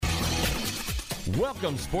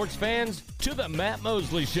Welcome, sports fans, to the Matt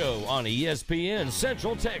Mosley Show on ESPN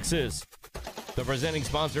Central Texas. The presenting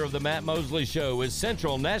sponsor of the Matt Mosley Show is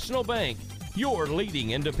Central National Bank, your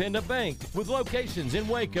leading independent bank with locations in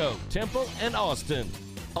Waco, Temple, and Austin.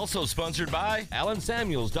 Also sponsored by Allen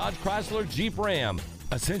Samuels Dodge Chrysler Jeep Ram,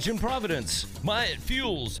 Ascension Providence, Myatt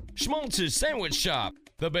Fuels, Schmaltz's Sandwich Shop,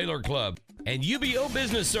 the Baylor Club, and UBO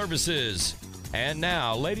Business Services. And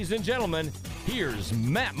now, ladies and gentlemen, here's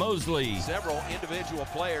Matt Mosley. Several individual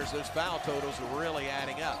players, those foul totals are really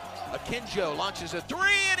adding up. Akinjo launches a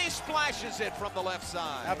three, and he splashes it from the left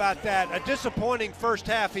side. How about that? A disappointing first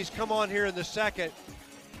half. He's come on here in the second.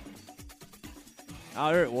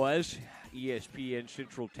 Oh, there it was. ESPN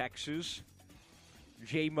Central Texas.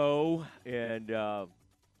 J-Mo and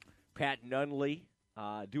Pat Nunley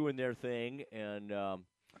doing their thing, and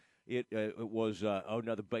it was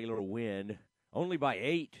another Baylor win. Only by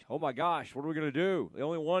 8. Oh, my gosh, what are we going to do? They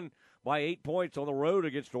only won by 8 points on the road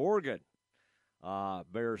against Oregon.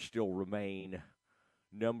 Bears still remain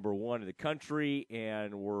number one in the country,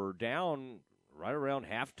 and we're down right around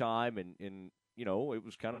halftime, and you know, it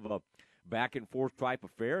was kind of a back-and-forth type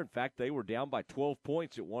affair. In fact, they were down by 12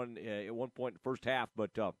 points at one point in the first half,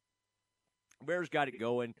 but Bears got it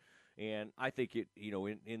going, and I think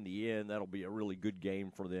in the end, that'll be a really good game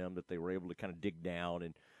for them, that they were able to kind of dig down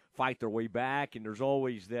and fight their way back. And there's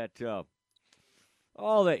always that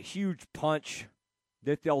that huge punch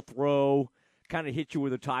that they'll throw, kind of hit you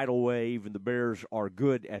with a tidal wave, and the Bears are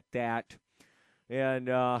good at that. And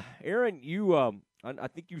Aaron, you I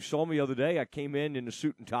think you saw me the other day. I came in a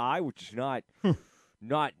suit and tie, which is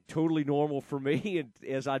not totally normal for me, and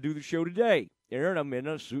as I do the show today. Aaron, I'm in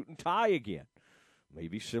a suit and tie again,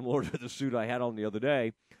 maybe similar to the suit I had on the other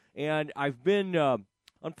day. And I've been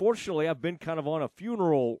unfortunately, I've been kind of on a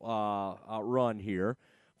funeral run here.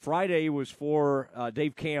 Friday was for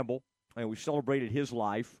Dave Campbell, and we celebrated his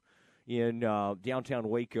life in downtown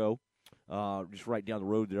Waco, just right down the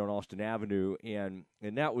road there on Austin Avenue, and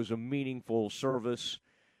that was a meaningful service.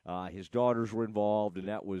 His daughters were involved, and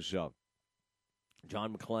that was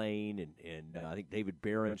John McClain, and I think David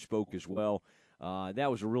Barron spoke as well.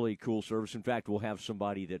 That was a really cool service. In fact, we'll have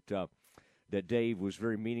somebody that Dave was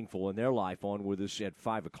very meaningful in their life on with us at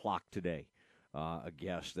 5 o'clock today, a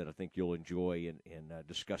guest that I think you'll enjoy in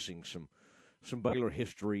discussing some Baylor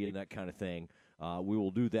history and that kind of thing. We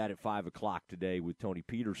will do that at 5 o'clock today with Tony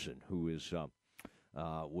Peterson, who is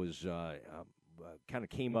kind of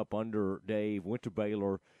came up under Dave, went to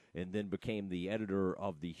Baylor, and then became the editor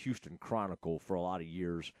of the Houston Chronicle for a lot of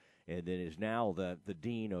years, and then is now the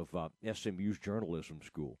dean of SMU's journalism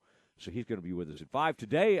school. So he's going to be with us at 5.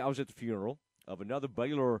 Today, I was at the funeral of another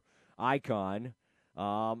Baylor icon,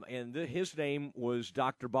 and his name was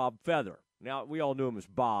Dr. Bob Feather. Now, we all knew him as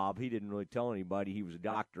Bob. He didn't really tell anybody he was a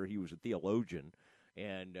doctor. He was a theologian,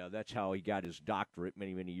 and that's how he got his doctorate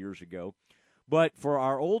many, many years ago. But for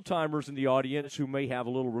our old-timers in the audience who may have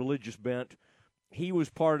a little religious bent, he was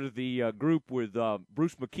part of the group with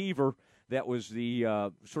Bruce McKeever that was the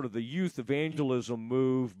sort of the youth evangelism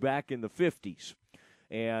move back in the 50s.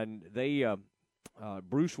 And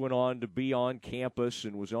Bruce went on to be on campus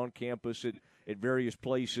and was on campus at various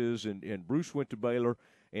places. And Bruce went to Baylor.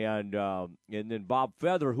 And then Bob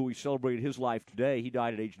Feather, who we celebrated his life today, he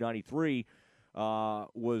died at age 93,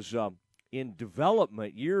 was in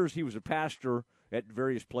development years. He was a pastor at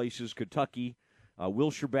various places, Kentucky,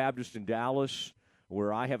 Wilshire Baptist in Dallas,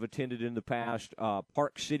 where I have attended in the past,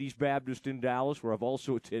 Park Cities Baptist in Dallas, where I've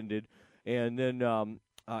also attended. And then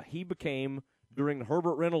he became, during the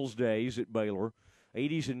Herbert Reynolds days at Baylor,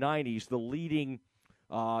 80s and 90s, the leading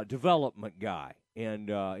development guy. And,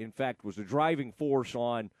 in fact, was the driving force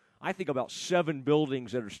on, I think, about 7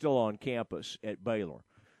 buildings that are still on campus at Baylor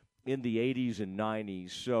in the 80s and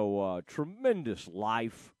 90s. So, tremendous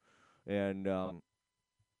life. And,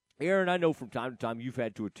 Aaron, I know from time to time you've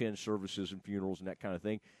had to attend services and funerals and that kind of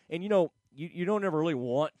thing. And, you know, you don't ever really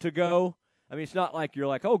want to go. I mean, it's not like you're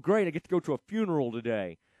like, oh, great, I get to go to a funeral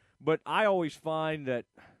today. But I always find that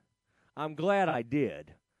I'm glad I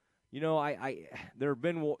did. You know, there have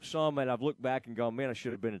been some that I've looked back and gone, man, I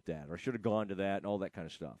should have been at that, or I should have gone to that, and all that kind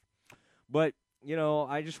of stuff. But, you know,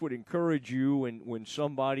 I just would encourage you when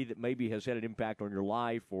somebody that maybe has had an impact on your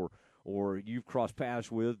life or you've crossed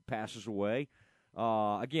paths with passes away.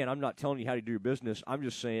 Again, I'm not telling you how to do your business. I'm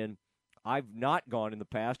just saying I've not gone in the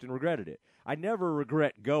past and regretted it. I never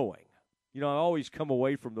regret going. You know, I always come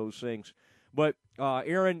away from those things. But,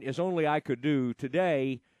 Aaron, as only I could do,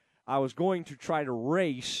 today I was going to try to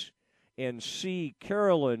race and see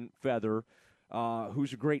Carolyn Feather,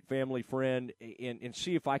 who's a great family friend, and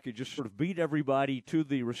see if I could just sort of beat everybody to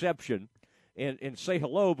the reception and say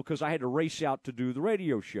hello because I had to race out to do the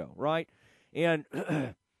radio show, right? And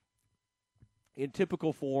in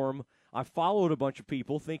typical form, I followed a bunch of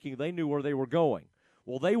people thinking they knew where they were going.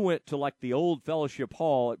 Well, they went to like the old fellowship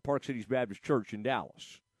hall at Park Cities Baptist Church in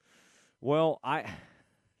Dallas. Well,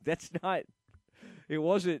 it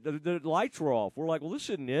wasn't, the lights were off. We're like, well, this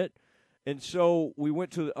isn't it. And so we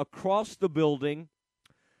went to across the building.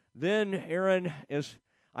 Then, Aaron, as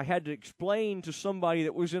I had to explain to somebody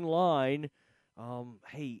that was in line,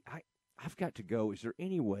 hey, I've got to go. Is there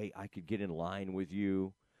any way I could get in line with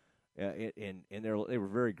you? And they were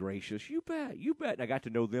very gracious. You bet. And I got to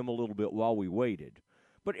know them a little bit while we waited.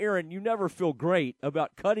 But, Aaron, you never feel great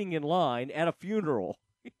about cutting in line at a funeral,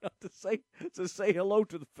 to say hello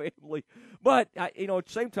to the family. But, at the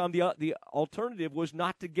same time, the alternative was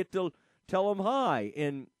not to get to tell them hi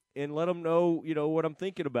and let them know, what I'm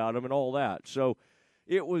thinking about them and all that. So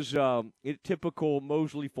it was in typical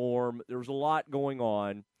Mosley form. There was a lot going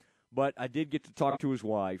on, but I did get to talk to his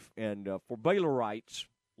wife. And for Baylorites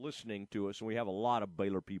listening to us, and we have a lot of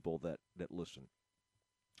Baylor people that listen,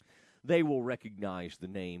 they will recognize the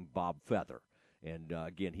name Bob Feather. And,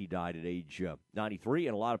 again, he died at age 93,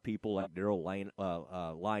 and a lot of people like Daryl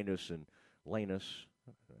Linus and Lanus,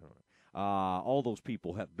 all those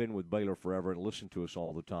people have been with Baylor forever and listen to us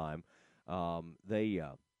all the time.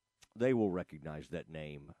 They will recognize that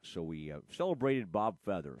name. So we celebrated Bob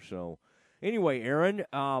Feather. So anyway, Aaron,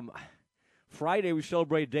 Friday we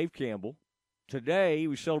celebrated Dave Campbell. Today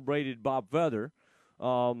we celebrated Bob Feather.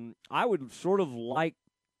 I would sort of like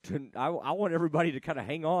to. I want everybody to kind of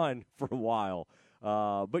hang on for a while.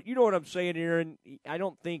 But you know what I'm saying, Aaron? I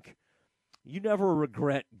don't think you never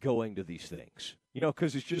regret going to these things,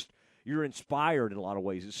 because it's just you're inspired in a lot of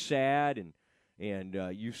ways. It's sad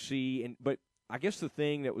and you see, but I guess the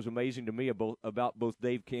thing that was amazing to me about both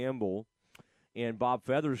Dave Campbell and Bob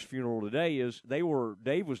Feather's funeral today is Dave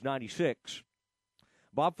was 96,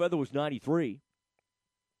 Bob Feather was 93,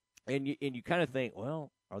 and you kind of think,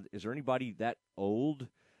 well, is there anybody that old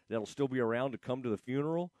that'll still be around to come to the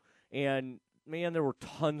funeral? And, man, there were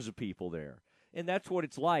tons of people there. And that's what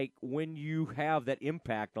it's like when you have that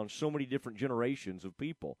impact on so many different generations of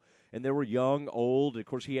people. And they were young, old. Of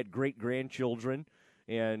course, he had great-grandchildren.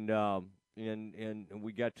 And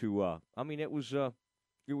we got to it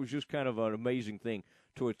was just kind of an amazing thing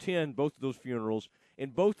to attend both of those funerals.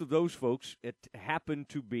 And both of those folks, it happened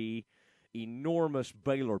to be enormous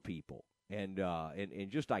Baylor people and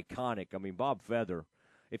just iconic. I mean, Bob Feather,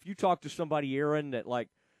 if you talk to somebody, Aaron, that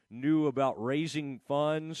knew about raising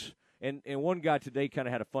funds, and one guy today kind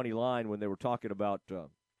of had a funny line when they were talking about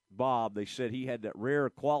Bob. They said he had that rare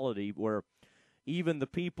quality where even the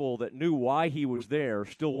people that knew why he was there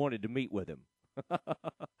still wanted to meet with him.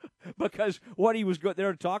 Because what he was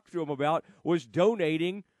there to talk to them about was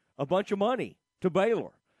donating a bunch of money to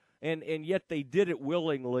Baylor. And yet they did it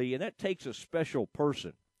willingly, and that takes a special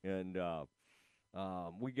person. And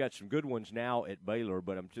we got some good ones now at Baylor,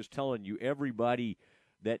 but I'm just telling you, everybody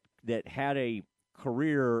that had a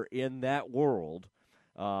career in that world,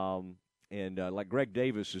 like Greg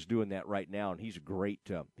Davis is doing that right now, and he's a great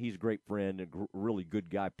friend, a really good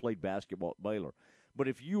guy, played basketball at Baylor. But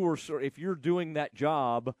if you're doing that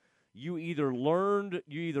job, you either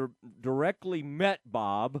directly met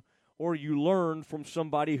Bob or you learned from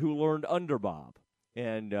somebody who learned under Bob.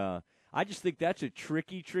 And I just think that's a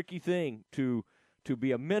tricky thing to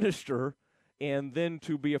be a minister and then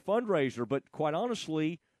to be a fundraiser. But quite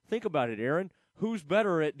honestly, think about it, Aaron. Who's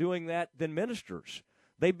better at doing that than ministers?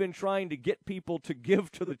 They've been trying to get people to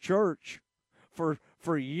give to the church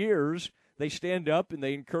for years. They stand up and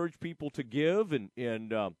they encourage people to give and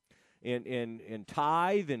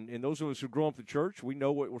tithe. And those of us who grow up in the church, we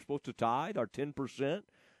know what we're supposed to tithe, our 10%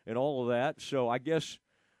 and all of that. So I guess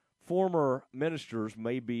former ministers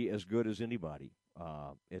may be as good as anybody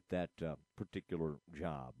at that particular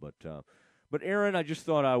job. But Aaron, I just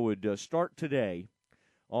thought I would start today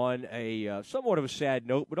on a somewhat of a sad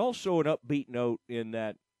note, but also an upbeat note in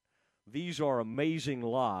that these are amazing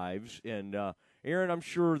lives. And, Aaron, I'm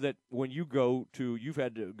sure that when you've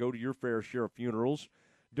had to go to your fair share of funerals,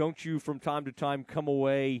 don't you from time to time come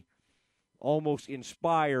away almost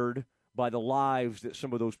inspired by the lives that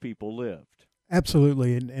some of those people lived?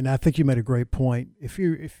 Absolutely, and I think you made a great point. If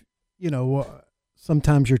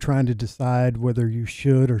sometimes you're trying to decide whether you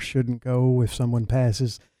should or shouldn't go if someone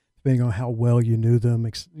passes, depending on how well you knew them,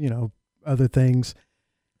 other things,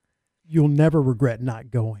 you'll never regret not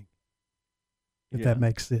going, if that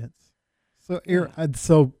makes sense. So, Aaron,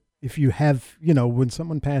 so if you have, when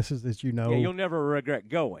someone passes that you'll never regret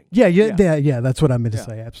going. Yeah, that's what I meant to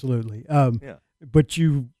say. Absolutely. But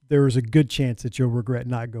there is a good chance that you'll regret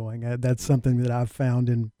not going. That's something that I've found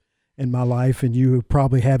in my life, and you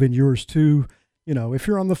probably have in yours too. You know, if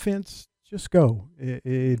you're on the fence, just go.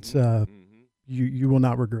 It's you will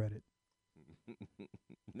not regret it.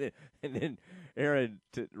 And then, Aaron,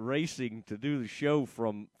 racing to do the show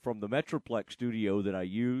from the Metroplex studio that I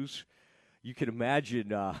use, you can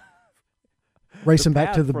imagine racing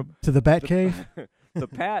back to the Bat Cave. The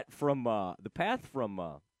path from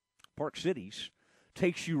Park Cities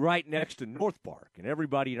takes you right next to North Park, and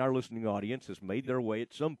everybody in our listening audience has made their way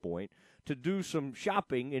at some point to do some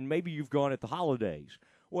shopping, and maybe you've gone at the holidays.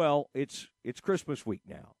 Well, it's Christmas week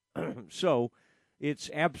now, so it's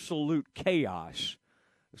absolute chaos.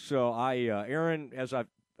 So Aaron, as I've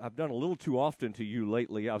done a little too often to you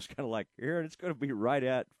lately, I was kind of like, Aaron, it's going to be right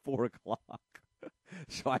at 4:00.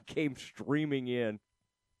 So I came streaming in,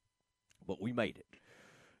 but we made it.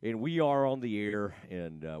 And we are on the air,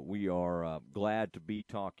 and we are glad to be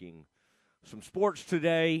talking some sports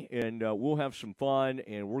today, and we'll have some fun,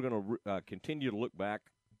 and we're going to continue to look back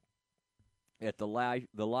at the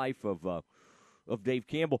life of Dave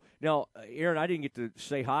Campbell. Now, Aaron, I didn't get to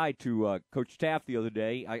say hi to Coach Taft the other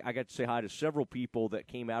day. I got to say hi to several people that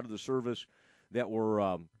came out of the service that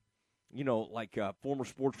were, former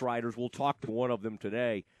sports writers. We'll talk to one of them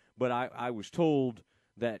today, but I was told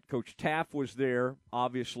that Coach Taft was there,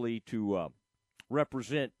 obviously, to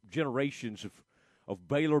represent generations of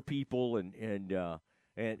Baylor people,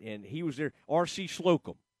 and he was there. R.C.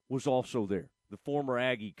 Slocum was also there, the former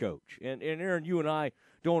Aggie coach. And Aaron, you and I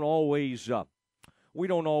don't always stop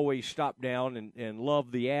down and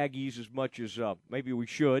love the Aggies as much as maybe we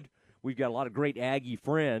should. We've got a lot of great Aggie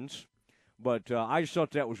friends, but I just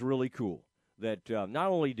thought that was really cool that not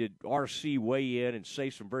only did R.C. weigh in and say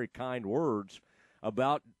some very kind words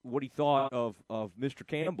about what he thought of Mr.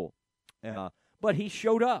 Campbell, but he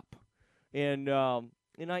showed up, and I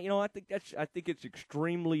think it's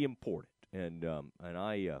extremely important, and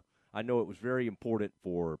I know it was very important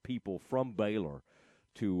for people from Baylor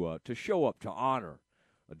to show up to honor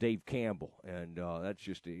Dave Campbell, and that's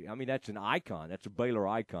that's an icon. That's a Baylor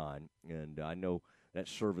icon, and I know that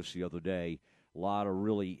service the other day, a lot of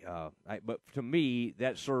really, but to me,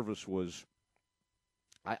 that service was.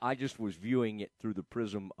 I just was viewing it through the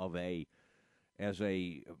prism of my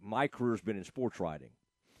career's been in sports writing.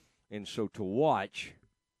 And so to watch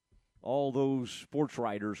all those sports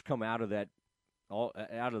writers come out of that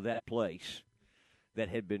place that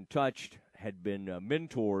had been touched, had been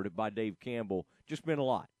mentored by Dave Campbell, just meant a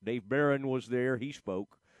lot. Dave Barron was there. He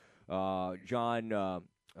spoke. John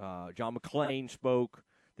McClain spoke.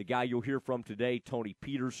 The guy you'll hear from today, Tony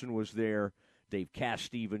Peterson, was there. Dave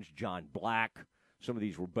Cass-Stevens, John Black. Some of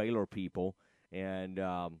these were Baylor people, and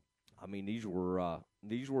these were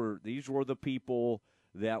the people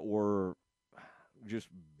that were just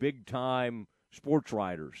big time sports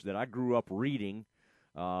writers that I grew up reading,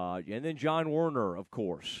 and then John Werner, of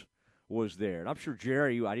course, was there, and I'm sure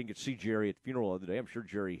Jerry. I didn't get to see Jerry at the funeral the other day. I'm sure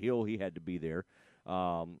Jerry Hill, he had to be there,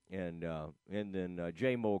 and then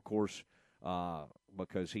J-Mo, of course,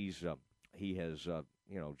 because he has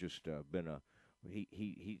been a.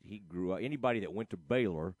 He grew up. Anybody that went to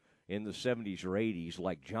Baylor in the 70s or 80s,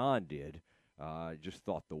 like John did, just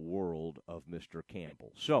thought the world of Mr.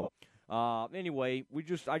 Campbell. So, anyway,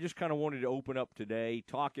 I just kind of wanted to open up today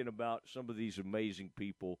talking about some of these amazing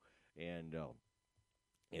people and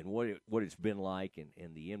what it's been like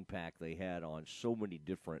and the impact they had on so many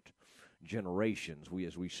different generations.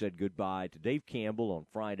 As we said goodbye to Dave Campbell on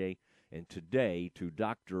Friday, and today to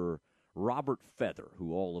Dr. Robert Feather,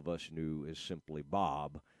 who all of us knew as simply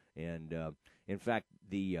Bob. And, in fact,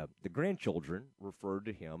 the grandchildren referred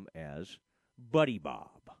to him as Buddy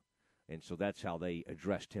Bob. And so that's how they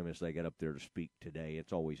addressed him as they got up there to speak today.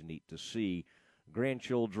 It's always neat to see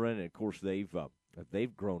grandchildren. And, of course, they've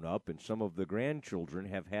grown up, and some of the grandchildren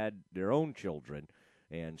have had their own children.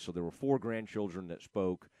 And so there were 4 grandchildren that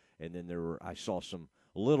spoke, and then I saw some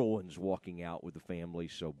little ones walking out with the family.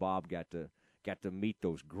 So Bob got to meet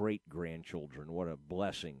those great-grandchildren. What a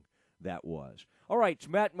blessing that was. All right, it's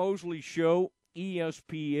Matt Mosley Show,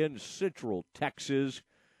 ESPN Central Texas.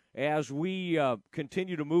 As we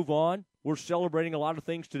continue to move on, we're celebrating a lot of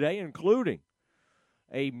things today, including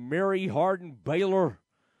a Mary Hardin Baylor,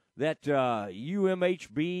 that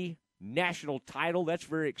UMHB national title. That's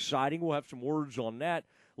very exciting. We'll have some words on that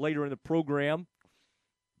later in the program.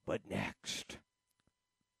 But next,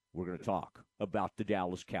 we're going to talk about the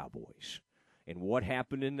Dallas Cowboys and what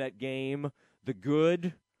happened in that game, the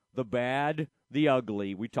good, the bad, the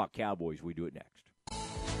ugly. We talk Cowboys. We do it next.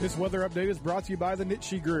 This weather update is brought to you by the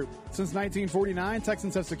Nitshe Group. Since 1949,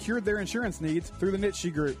 Texans have secured their insurance needs through the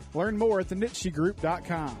Nitshe Group. Learn more at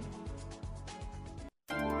thenitshegroup.com.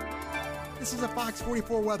 This is a Fox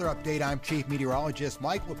 44 weather update. I'm Chief Meteorologist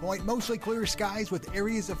Mike LaPointe. Mostly clear skies with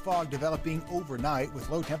areas of fog developing overnight with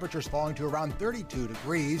low temperatures falling to around 32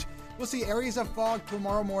 degrees. We'll see areas of fog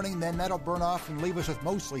tomorrow morning, then that'll burn off and leave us with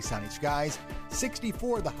mostly sunny skies.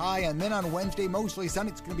 64 the high, and then on Wednesday, mostly sunny.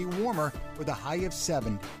 It's going to be warmer with a high of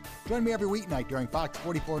 70. Join me every weeknight during Fox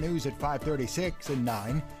 44 News at 5:36 and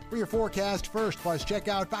 9 for your forecast first. Plus, check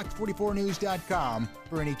out fox44news.com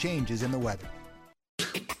for any changes in the weather.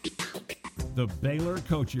 The Baylor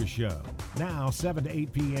Coaches Show, now 7 to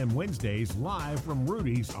 8 p.m. Wednesdays, live from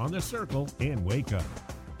Rudy's on the Circle in Waco.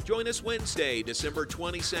 Join us Wednesday, December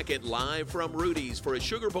 22nd, live from Rudy's for a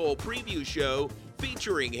Sugar Bowl preview show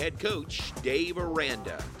featuring head coach Dave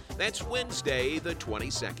Aranda. That's Wednesday, the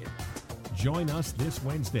 22nd. Join us this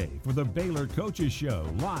Wednesday for the Baylor Coaches Show,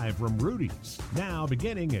 live from Rudy's, now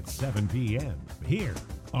beginning at 7 p.m. here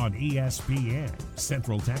on ESPN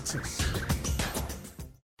Central Texas.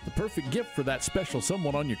 The perfect gift for that special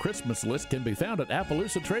someone on your Christmas list can be found at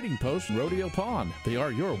Appaloosa Trading Post and Rodeo Pond. They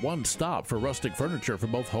are your one-stop for rustic furniture for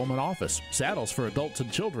both home and office, saddles for adults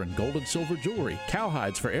and children, gold and silver jewelry,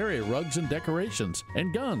 cowhides for area rugs and decorations,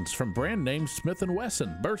 and guns from brand names Smith &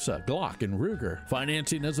 Wesson, Bersa, Glock, and Ruger.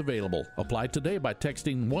 Financing is available. Apply today by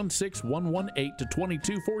texting 16118 to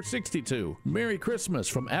 22462. Merry Christmas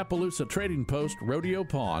from Appaloosa Trading Post, Rodeo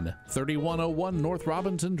Pond, 3101 North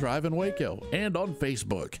Robinson Drive in Waco, and on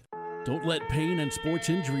Facebook. Don't let pain and sports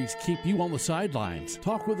injuries keep you on the sidelines.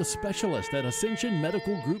 Talk with a specialist at Ascension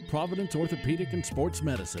Medical Group Providence Orthopedic and Sports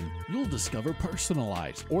Medicine. You'll discover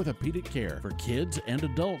personalized orthopedic care for kids and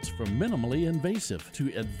adults, from minimally invasive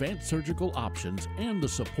to advanced surgical options and the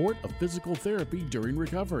support of physical therapy during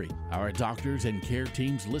recovery. Our doctors and care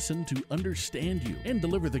teams listen to understand you and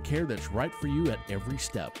deliver the care that's right for you at every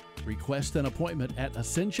step. Request an appointment at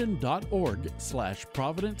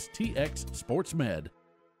ascension.org/ProvidenceTX-SportsMed.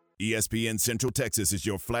 ESPN Central Texas is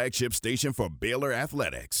your flagship station for Baylor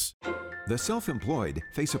Athletics. The self-employed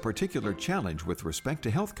face a particular challenge with respect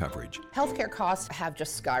to health coverage. Healthcare costs have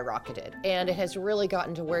just skyrocketed, and it has really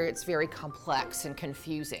gotten to where it's very complex and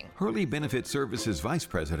confusing. Hurley Benefit Services Vice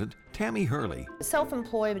President Tammy Hurley.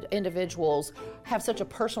 Self-employed individuals have such a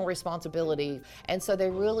personal responsibility, and so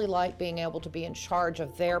they really like being able to be in charge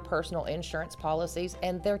of their personal insurance policies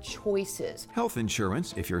and their choices. Health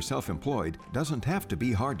insurance, if you're self-employed, doesn't have to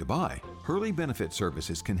be hard to buy. Hurley Benefit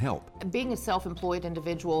Services can help. Being a self-employed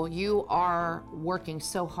individual, you are working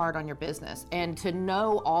so hard on your business, and to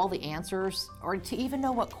know all the answers or to even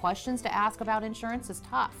know what questions to ask about insurance is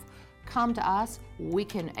tough. Come to us, we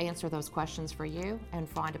can answer those questions for you and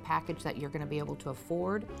find a package that you're going to be able to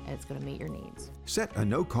afford and it's going to meet your needs. Set a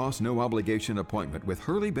no-cost, no-obligation appointment with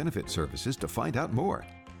Hurley Benefit Services to find out more.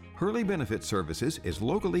 Hurley Benefit Services is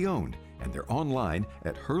locally owned, and they're online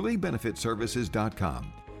at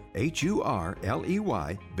hurleybenefitservices.com.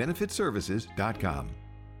 HURLEY benefitservices.com.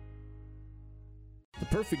 The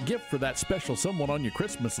perfect gift for that special someone on your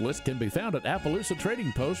Christmas list can be found at Appaloosa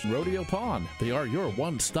Trading Post and Rodeo Pond. They are your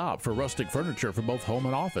one-stop for rustic furniture for both home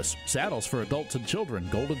and office, saddles for adults and children,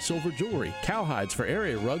 gold and silver jewelry, cowhides for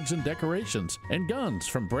area rugs and decorations, and guns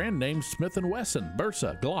from brand names Smith & Wesson,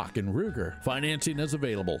 Bersa, Glock, and Ruger. Financing is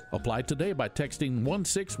available. Apply today by texting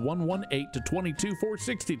 16118 to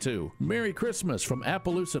 22462. Merry Christmas from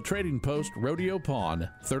Appaloosa Trading Post, Rodeo Pond,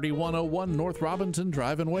 3101 North Robinson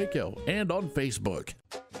Drive in Waco, and on Facebook.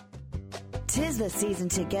 'Tis the season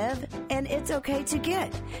to give, and it's okay to get.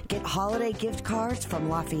 Get holiday gift cards from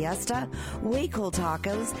La Fiesta, Way Cool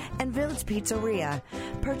Tacos, and Village Pizzeria.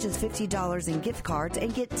 Purchase $50 in gift cards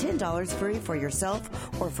and get $10 free for yourself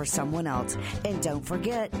or for someone else. And don't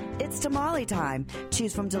forget, it's tamale time.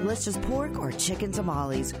 Choose from delicious pork or chicken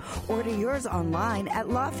tamales. Order yours online at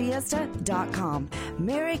lafiesta.com.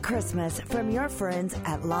 Merry Christmas from your friends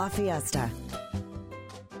at La Fiesta.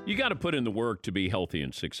 You got to put in the work to be healthy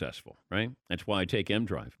and successful, right? That's why I take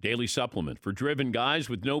M-Drive, daily supplement for driven guys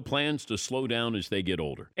with no plans to slow down as they get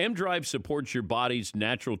older. M-Drive supports your body's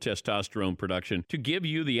natural testosterone production to give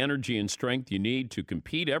you the energy and strength you need to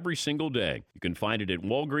compete every single day. You can find it at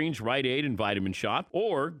Walgreens, Rite Aid, and Vitamin Shop,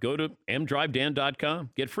 or go to mdrivedan.com.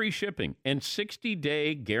 Get free shipping and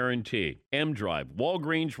 60-day guarantee. M-Drive,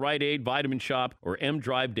 Walgreens, Rite Aid, Vitamin Shop, or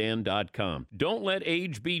mdrivedan.com. Don't let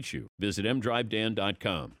age beat you. Visit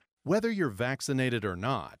mdrivedan.com. Whether you're vaccinated or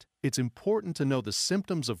not, it's important to know the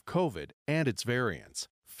symptoms of COVID and its variants.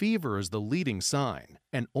 Fever is the leading sign,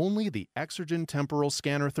 and only the Exergen Temporal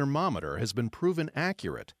Scanner Thermometer has been proven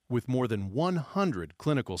accurate with more than 100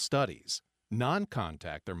 clinical studies.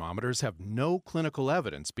 Non-contact thermometers have no clinical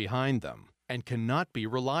evidence behind them and cannot be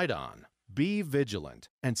relied on. Be vigilant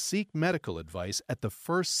and seek medical advice at the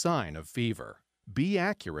first sign of fever. Be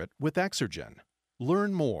accurate with Exergen.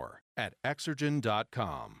 Learn more at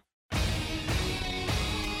Exergen.com.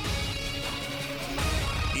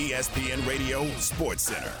 ESPN Radio Sports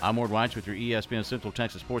Center. I'm Ward Weitz with your ESPN Central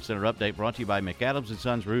Texas Sports Center update, brought to you by McAdams &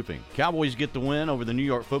 Sons Roofing. Cowboys get the win over the New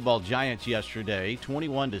York Football Giants yesterday,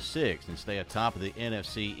 21-6, and stay atop of the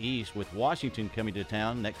NFC East, with Washington coming to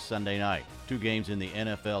town next Sunday night. 2 games in the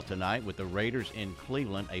NFL tonight, with the Raiders in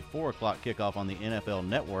Cleveland, a 4 o'clock kickoff on the NFL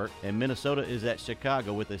Network, and Minnesota is at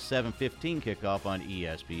Chicago with a 7:15 kickoff on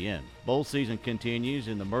ESPN. Bowl season continues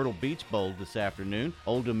in the Myrtle Beach Bowl this afternoon.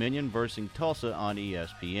 Old Dominion versus Tulsa on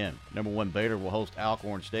ESPN. Number 1 Baylor will host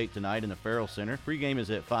Alcorn State tonight in the Farrell Center. Pregame is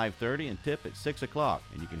at 5:30 and tip at 6 o'clock.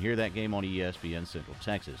 And you can hear that game on ESPN Central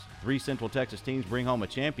Texas. 3 Central Texas teams bring home a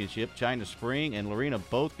championship. China Spring and Lorena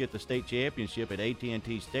both get the state championship at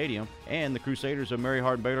AT&T Stadium. And the Crusaders of Mary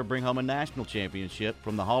Hardin Baylor bring home a national championship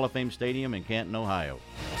from the Hall of Fame Stadium in Canton, Ohio.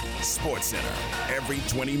 Sports Center, every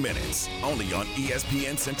 20 minutes, only on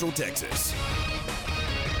ESPN Central Texas.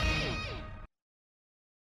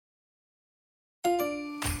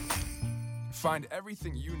 Find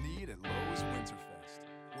everything you need at Lowe's Winterfest,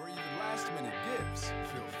 where even last-minute gifts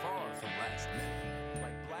feel far from last minute,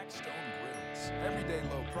 like Blackstone grills, everyday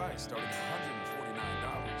low price starting at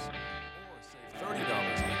 $149, or save $30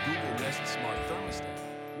 on a Google Nest Smart Thermostat.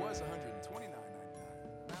 Was $129.99,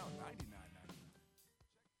 now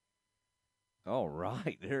 $99.99. All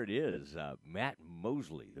right, there it is. Matt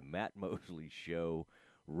Mosley, the Matt Mosley Show,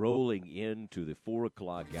 rolling into the 4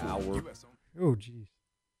 o'clock hour. Oh, geez.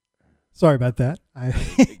 Sorry about that.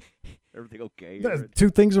 Everything okay? 2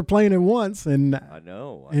 things are playing at once, and I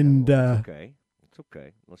know. And it's okay. It's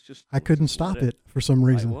okay. I couldn't stop it for some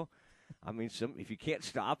reason. Well, I mean, if you can't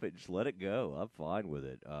stop it, just let it go. I'm fine with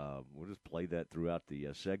it. We'll just play that throughout the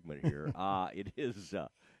segment here.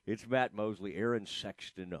 It's Matt Mosley, Aaron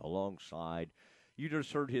Sexton alongside. You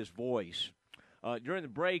just heard his voice during the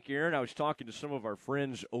break, Aaron. I was talking to some of our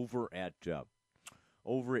friends over at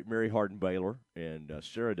Mary Hardin Baylor, and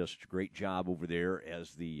Sarah does such a great job over there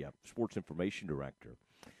as the sports information director.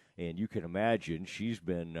 And you can imagine she's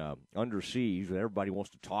been under siege, and everybody wants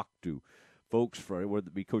to talk to folks, whether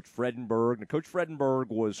it be Coach Fredenberg. And Coach Fredenberg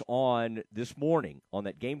was on this morning on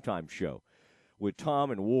that Game Time show with Tom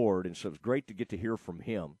and Ward, and so it was great to get to hear from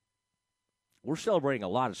him. We're celebrating a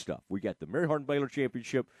lot of stuff. We got the Mary Hardin Baylor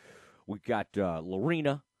Championship. We got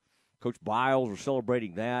Lorena. Coach Biles, we're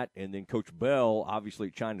celebrating that, and then Coach Bell, obviously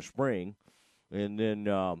at China Spring, and then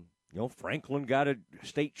Franklin got a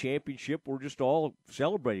state championship. We're just all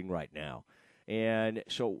celebrating right now, and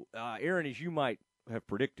so Aaron, as you might have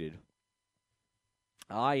predicted,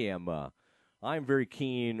 I'm very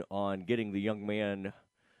keen on getting the young man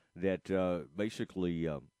that basically,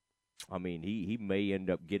 he may end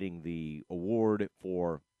up getting the award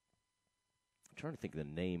for. I'm trying to think of the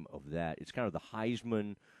name of that. It's kind of the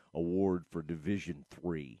Heisman Award for Division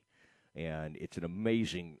III, and it's an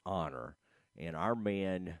amazing honor. And our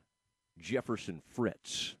man Jefferson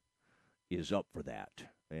Fritz is up for that,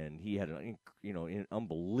 and he had an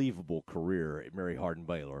unbelievable career at Mary Hardin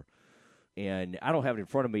Baylor. And I don't have it in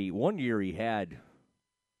front of me. One year he had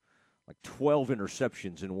like 12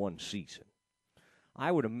 interceptions in one season.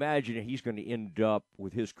 I would imagine he's going to end up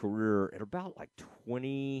with his career at about like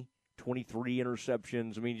 20, 23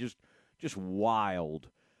 interceptions. I mean, just wild.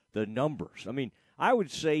 The numbers. I mean, I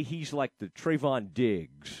would say he's like the Trayvon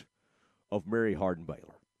Diggs of Mary Hardin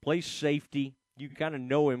Baylor. Plays safety. You kind of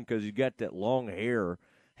know him because he's got that long hair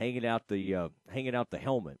hanging out the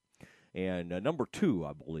helmet. And number 2,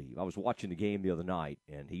 I believe. I was watching the game the other night,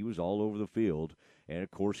 and he was all over the field. And,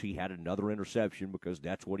 of course, he had another interception because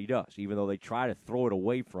that's what he does. Even though they try to throw it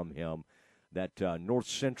away from him, that North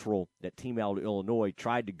Central, that team out of Illinois,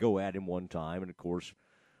 tried to go at him one time. And, of course,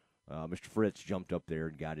 Mr. Fritz jumped up there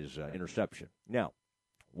and got his interception. Now,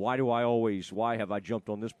 why have I jumped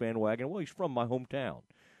on this bandwagon? Well, he's from my hometown.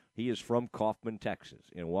 He is from Kaufman, Texas.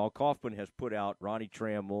 And while Kaufman has put out Ronnie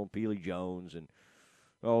Trammell, Peely Jones, and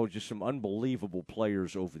just some unbelievable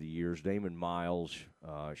players over the years, Damon Miles,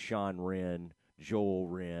 Sean Wren, Joel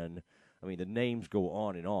Wren. I mean, the names go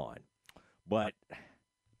on and on. But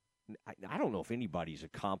I don't know if anybody's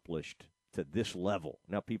accomplished to this level.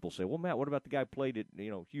 Now people say, well, Matt, what about the guy who played at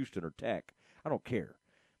Houston or Tech? I don't care.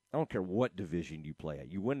 I don't care what division you play at.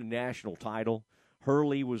 You win a national title.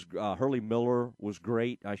 Hurley Miller was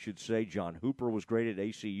great, I should say. John Hooper was great at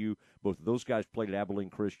ACU. Both of those guys played at Abilene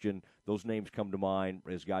Christian. Those names come to mind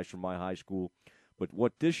as guys from my high school. But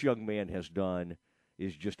what this young man has done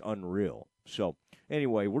is just unreal. So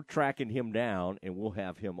anyway, we're tracking him down, and we'll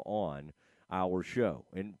have him on our show.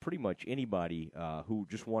 And pretty much anybody who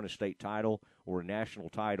just won a state title or a national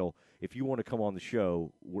title, if you want to come on the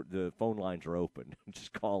show, the phone lines are open.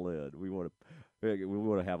 Just call in. We want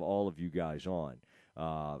to have all of you guys on.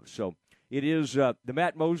 So it is the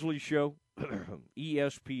Matt Mosley Show,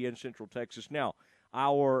 ESPN Central Texas. Now,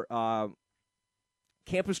 our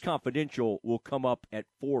Campus Confidential will come up at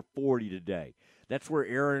 4:40 today. That's where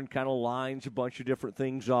Aaron kind of lines a bunch of different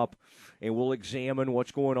things up, and we'll examine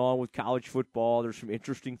what's going on with college football. There's some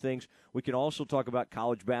interesting things. We can also talk about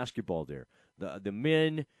college basketball there. The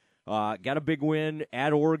men got a big win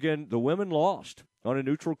at Oregon. The women lost on a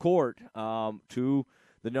neutral court to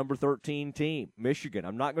the number 13 team, Michigan.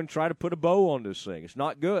 I'm not going to try to put a bow on this thing. It's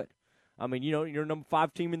not good. I mean, you're number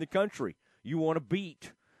 5 team in the country. You want to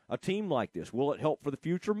beat a team like this. Will it help for the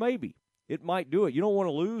future? Maybe. It might do it. You don't want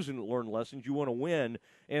to lose and learn lessons. You want to win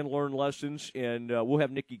and learn lessons. And we'll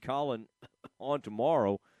have Nikki Collin on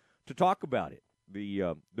tomorrow to talk about it.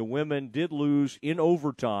 The women did lose in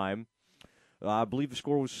overtime. I believe the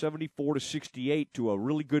score was 74-68 to a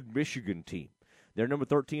really good Michigan team. They're number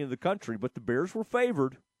 13 in the country, but the Bears were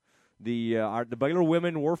favored. The Baylor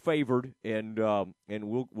women were favored, and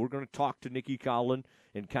we're going to talk to Nikki Collin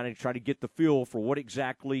and kind of try to get the feel for what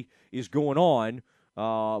exactly is going on.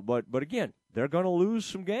 But again, they're going to lose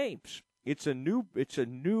some games. It's a new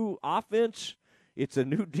offense. It's a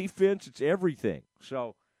new defense. It's everything.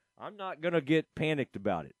 So I'm not going to get panicked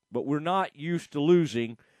about it. But we're not used to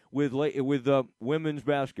losing with women's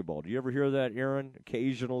basketball. Do you ever hear that, Aaron?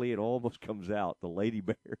 Occasionally, it almost comes out. The Lady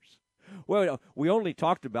Bears. Well, we only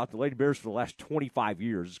talked about the Lady Bears for the last 25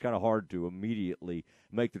 years. It's kind of hard to immediately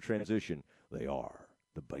make the transition. They are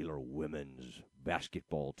the Baylor women's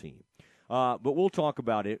basketball team. But we'll talk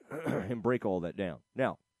about it and break all that down.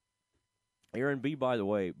 Now, Aaron, by the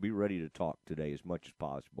way, be ready to talk today as much as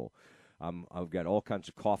possible. I've got all kinds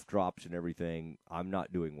of cough drops and everything. I'm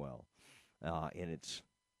not doing well. And it's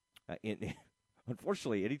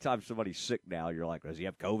unfortunately, anytime somebody's sick now, you're like, does he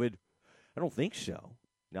have COVID? I don't think so.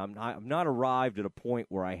 Now, I'm not arrived at a point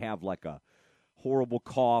where I have like a horrible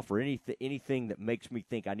cough or anything that makes me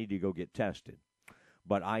think I need to go get tested.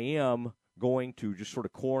 But I am going to just sort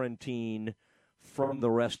of quarantine from the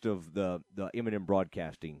rest of the M&M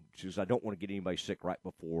broadcasting because I don't want to get anybody sick right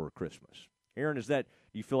before Christmas. Aaron, do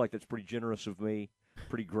you feel like that's pretty generous of me,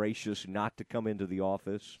 pretty gracious not to come into the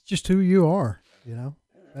office? It's just who you are,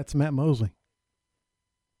 That's Matt Mosley.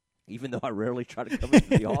 Even though I rarely try to come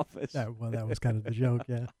into the office. That was kind of the joke,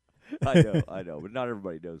 yeah. I know, but not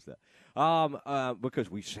everybody knows that. Because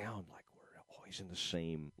we sound like we're always in the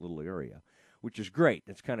same little area, which is great.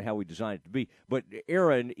 That's kind of how we designed it to be. But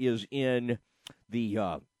Aaron is in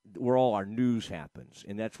the where all our news happens,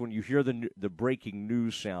 and that's when you hear the breaking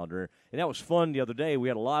news sounder. And that was fun the other day. We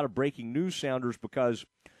had a lot of breaking news sounders because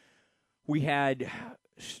we had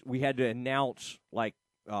to announce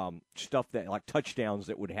stuff that like touchdowns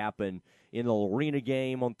that would happen in the Lorena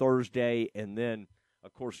game on Thursday, and then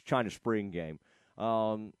of course China Spring game.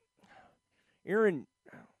 Aaron,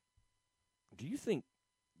 do you think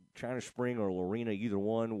China Spring or Lorena, either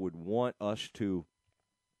one, would want us to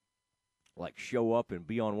show up and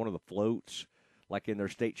be on one of the floats like in their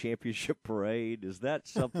state championship parade? Is that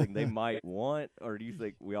something they might want, or do you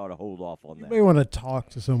think we ought to hold off on that? You may want to talk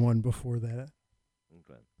to someone before that.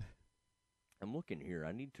 Okay. I'm looking here.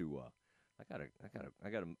 I need to. I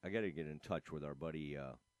gotta get in touch with our buddy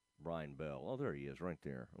Brian Bell. Oh, there he is, right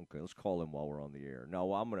there. Okay, let's call him while we're on the air.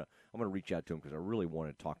 No, I'm gonna reach out to him because I really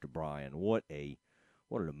want to talk to Brian. What an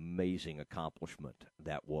amazing accomplishment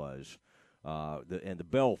that was. And the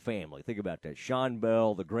Bell family. Think about that. Sean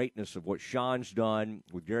Bell, the greatness of what Sean's done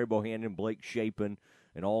with Gary Bohannon, Blake Shapen,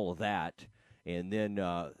 and all of that. And then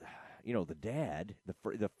the dad.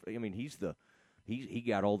 He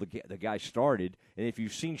got all the guys started. And if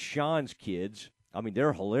you've seen Sean's kids,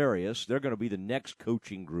 they're hilarious. They're going to be the next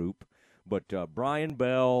coaching group. But Brian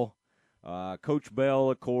Bell, Coach Bell,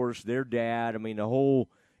 of course, their dad.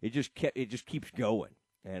 It just keeps going.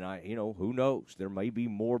 And who knows? There may be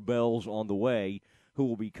more Bells on the way who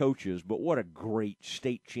will be coaches. But what a great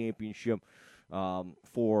state championship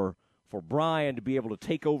for Brian to be able to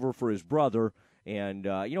take over for his brother. And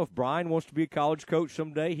if Brian wants to be a college coach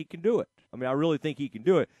someday, he can do it. I really think he can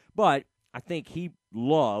do it. But I think he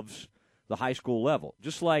loves the high school level,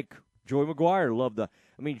 just like Joey McGuire loved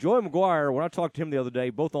Joey McGuire, when I talked to him the other day,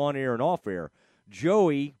 both on air and off air,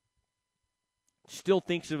 Joey still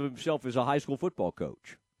thinks of himself as a high school football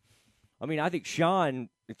coach. I think Sean,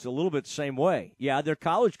 it's a little bit the same way. Yeah, they're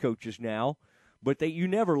college coaches now, but that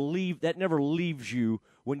never leaves you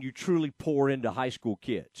when you truly pour into high school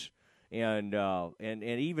kids. And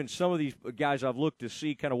even some of these guys I've looked to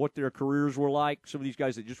see kind of what their careers were like, some of these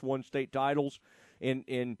guys that just won state titles,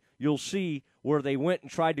 and you'll see where they went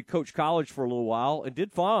and tried to coach college for a little while and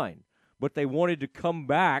did fine, but they wanted to come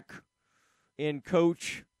back and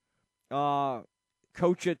coach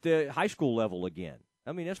at the high school level again.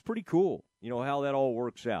 I mean, that's pretty cool, how that all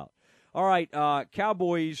works out. All right,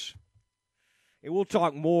 Cowboys, and we'll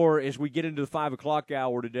talk more as we get into the 5 o'clock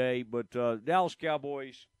hour today, but Dallas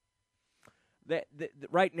Cowboys, that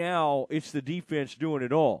right now it's the defense doing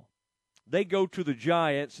it all. They go to the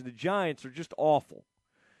Giants, and the Giants are just awful.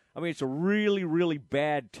 I mean, it's a really, really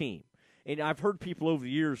bad team. And I've heard people over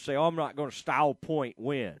the years say, I'm not going to style point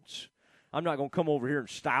wins. I'm not going to come over here and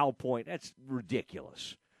style point. That's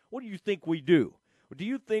ridiculous. What do you think we do? Do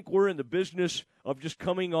you think we're in the business of just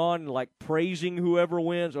coming on and, like, praising whoever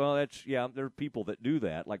wins? Well, there are people that do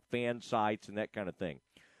that, like fan sites and that kind of thing.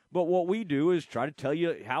 But what we do is try to tell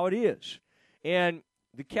you how it is. And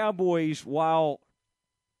the Cowboys, while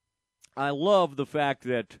I love the fact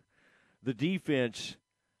that the defense,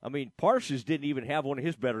 I mean, Parsons didn't even have one of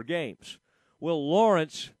his better games. Well,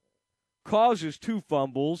 Lawrence causes 2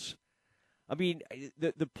 fumbles. I mean,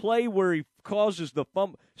 the play where he causes the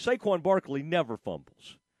fumble, Saquon Barkley never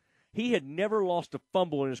fumbles. He had never lost a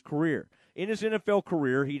fumble in his career. In his NFL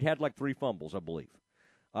career, he'd had like 3 fumbles, I believe,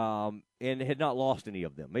 and had not lost any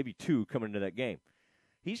of them, maybe 2 coming into that game.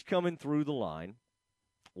 He's coming through the line.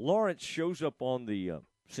 Lawrence shows up on the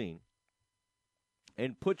scene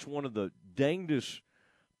and puts one of the dangest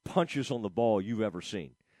punches on the ball you've ever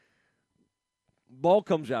seen. Ball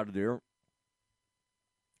comes out of there.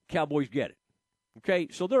 Cowboys get it. Okay,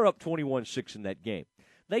 so they're up 21-6 in that game.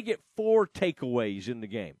 They get 4 takeaways in the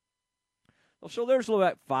game. So there's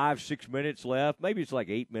about 5-6 minutes left. Maybe it's like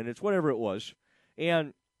 8 minutes, whatever it was.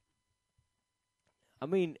 And, I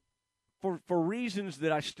mean, for reasons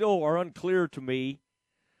that I still are unclear to me,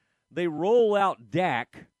 they roll out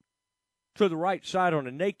Dak to the right side on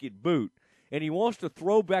a naked boot, and he wants to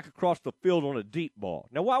throw back across the field on a deep ball.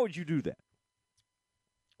 Now, why would you do that?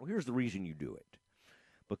 Well, here's the reason you do it.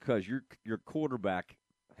 Because your quarterback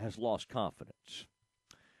has lost confidence.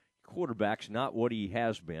 Quarterback's not what he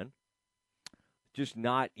has been. Just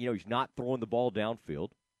not, he's not throwing the ball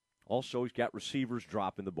downfield. Also, he's got receivers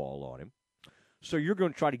dropping the ball on him. So you're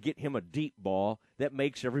going to try to get him a deep ball that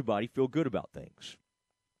makes everybody feel good about things.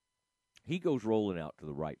 He goes rolling out to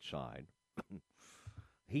the right side.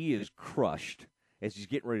 He is crushed as he's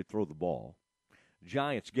getting ready to throw the ball.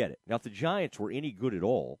 Giants get it. Now, if the Giants were any good at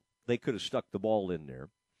all, they could have stuck the ball in there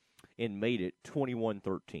and made it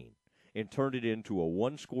 21-13 and turned it into a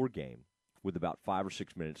 1-score game with about 5 or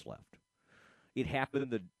 6 minutes left. It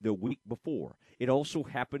happened the week before. It also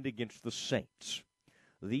happened against the Saints.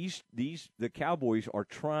 The Cowboys are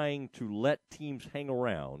trying to let teams hang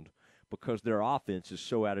around because their offense is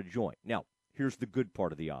so out of joint. Now, here's the good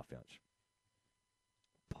part of the offense.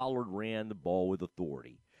 Pollard ran the ball with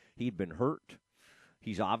authority. He'd been hurt.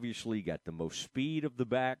 He's obviously got the most speed of the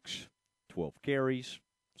backs, 12 carries,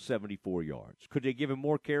 74 yards. Could they give him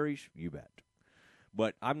more carries? You bet.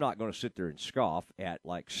 But I'm not going to sit there and scoff at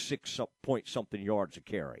like 6-point-something yards a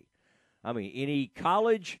carry. I mean, any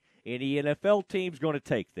college, any NFL team's going to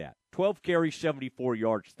take that. 12 carries, 74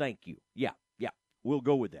 yards, thank you. Yeah, we'll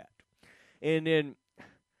go with that. And then,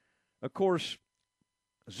 of course,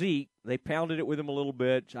 Zeke, they pounded it with him a little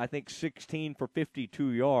bit. I think 16 for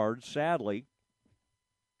 52 yards, sadly.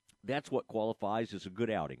 That's what qualifies as a good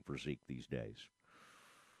outing for Zeke these days.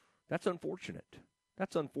 That's unfortunate.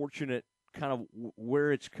 That's unfortunate kind of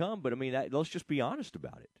where it's come, but, I mean, let's just be honest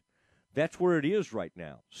about it. That's where it is right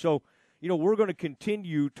now. So, we're going to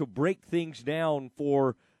continue to break things down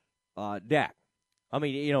for Dak. I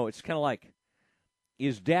mean, it's kind of like,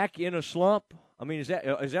 is Dak in a slump? I mean, is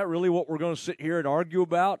that really what we're going to sit here and argue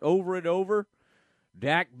about over and over?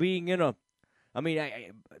 Dak being in a – I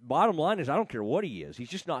mean, bottom line is I don't care what he is. He's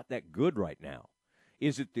just not that good right now.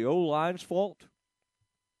 Is it the O-line's fault?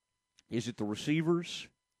 Is it the receivers?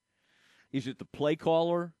 Is it the play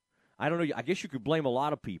caller? I don't know. I guess you could blame a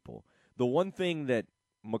lot of people. The one thing that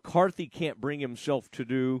McCarthy can't bring himself to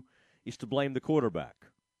do is to blame the quarterback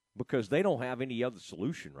because they don't have any other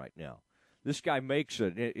solution right now. This guy makes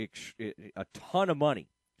a ton of money.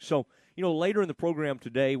 So, later in the program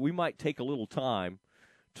today, we might take a little time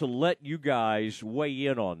to let you guys weigh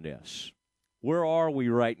in on this. Where are we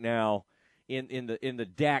right now in the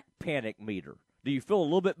Dak panic meter? Do you feel a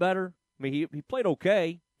little bit better? I mean, he played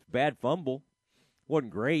okay. Bad fumble.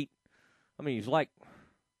 Wasn't great. I mean, he's like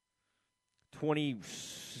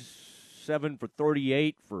 27 for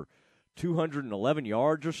 38 for 211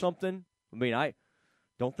 yards or something. I mean,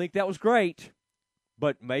 Don't think that was great,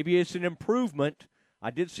 but maybe it's an improvement.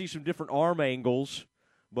 I did see some different arm angles,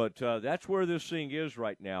 but that's where this thing is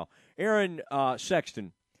right now. Aaron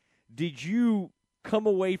Sexton, did you come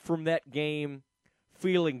away from that game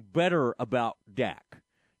feeling better about Dak?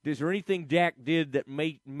 Is there anything Dak did that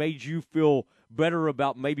made you feel better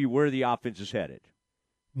about maybe where the offense is headed?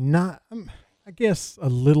 Not, I guess a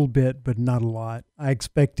little bit, but not a lot. I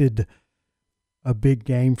expected a big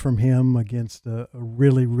game from him against a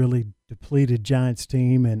really, really depleted Giants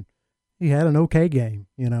team, and he had an okay game.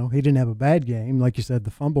 He didn't have a bad game. Like you said, the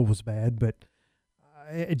fumble was bad, but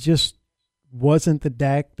it just wasn't the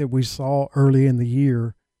Dak that we saw early in the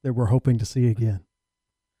year that we're hoping to see again.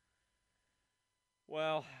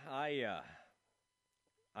 Well,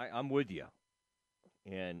 I'm with you.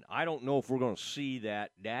 And I don't know if we're going to see that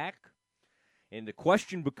Dak. And the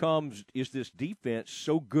question becomes, is this defense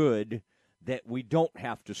so good that we don't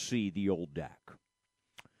have to see the old Dak?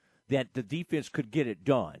 That the defense could get it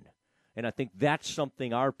done. And I think that's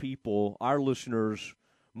something our people, our listeners,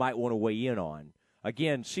 might want to weigh in on.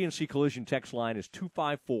 Again, CNC Collision text line is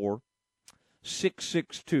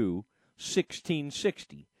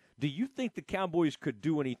 254-662-1660. Do you think the Cowboys could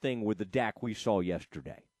do anything with the Dak we saw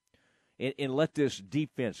yesterday and let this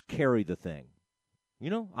defense carry the thing?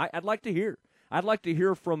 I'd like to hear. I'd like to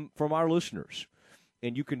hear from our listeners.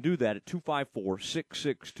 And you can do that at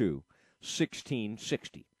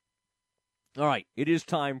 254-662-1660. All right, it is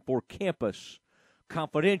time for Campus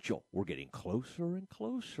Confidential. We're getting closer and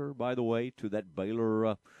closer, by the way, to that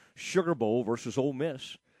Baylor Sugar Bowl versus Ole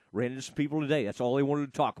Miss. Ran into some people today. That's all they wanted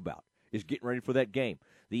to talk about, is getting ready for that game.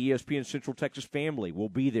 The ESPN Central Texas family will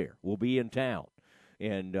be there. We'll be in town.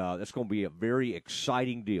 And that's going to be a very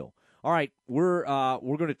exciting deal. All right, we're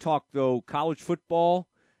going to talk, though, college football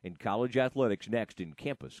and college athletics next in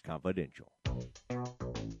Campus Confidential.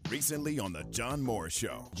 Recently on the John Moore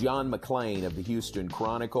Show. John McClain of the Houston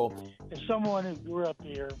Chronicle. As someone who grew up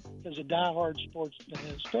here as a diehard sports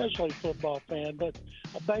fan, especially football fan, but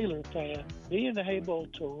a Baylor fan, being able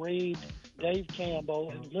to read Dave Campbell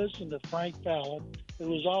and listen to Frank Fallon, who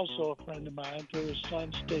was also a friend of mine through his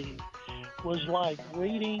son Steve, was like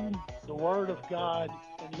reading the Word of God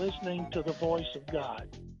and listening to the voice of God.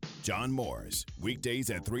 John Moore's, weekdays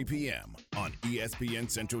at 3 p.m. on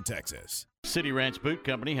ESPN Central Texas. City Ranch Boot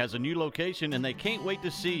Company has a new location and they can't wait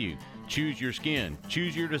to see you. Choose your skin,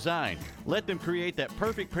 choose your design. Let them create that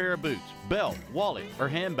perfect pair of boots, belt, wallet, or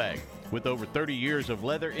handbag. With over 30 years of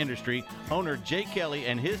leather industry, owner Jay Kelly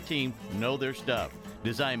and his team know their stuff.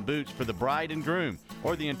 Design boots for the bride and groom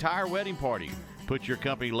or the entire wedding party. Put your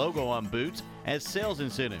company logo on boots as sales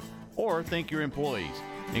incentive, or thank your employees.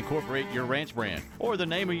 Incorporate your ranch brand or the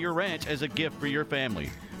name of your ranch as a gift for your family.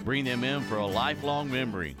 Bring them in for a lifelong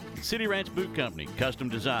memory. City Ranch Boot Company, custom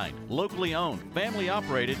designed, locally owned, family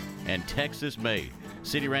operated, and Texas made.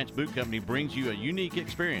 City Ranch Boot Company brings you a unique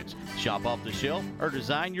experience. Shop off the shelf or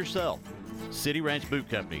design yourself. City Ranch Boot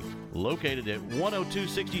Company, located at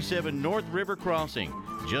 10267 North River Crossing,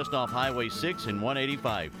 just off Highway 6 and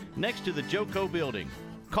 185, next to the Joco Building.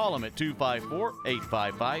 Call them at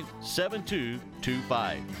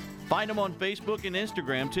 254-855-7225. Find them on Facebook and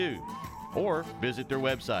Instagram, too. Or visit their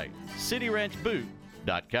website,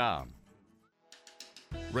 cityranchboot.com.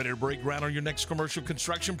 Ready to break ground on your next commercial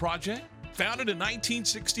construction project? Founded in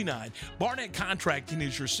 1969, Barnett Contracting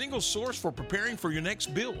is your single source for preparing for your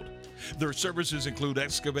next build. Their services include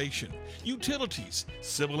excavation, utilities,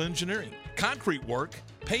 civil engineering, concrete work,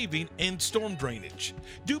 paving, and storm drainage.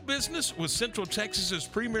 Do business with Central Texas's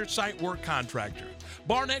premier site work contractor,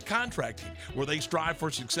 Barnett Contracting, where they strive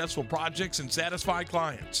for successful projects and satisfy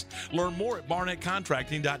clients. Learn more at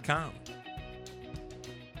barnettcontracting.com.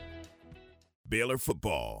 Baylor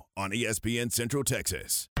football on ESPN Central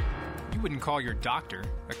Texas. You wouldn't call your doctor,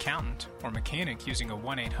 accountant, or mechanic using a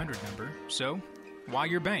 1-800 number, so why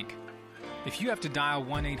your bank? If you have to dial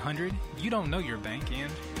 1-800, you don't know your bank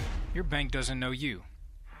and your bank doesn't know you.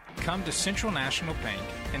 Come to Central National Bank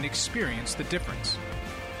and experience the difference.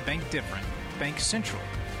 Bank different. Bank Central.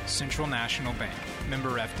 Central National Bank.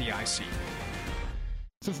 Member FDIC.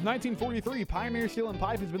 Since 1943, Pioneer Steel and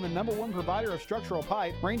Pipe has been the #1 provider of structural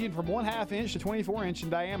pipe, ranging from 1/2 inch to 24 inch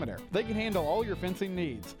in diameter. They can handle all your fencing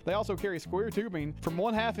needs. They also carry square tubing from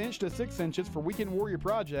 1/2 inch to 6 inches for weekend warrior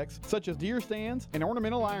projects such as deer stands and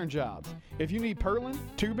ornamental iron jobs. If you need purlin,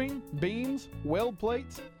 tubing, beams, weld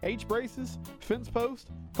plates, H-braces, fence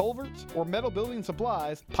posts, culverts, or metal building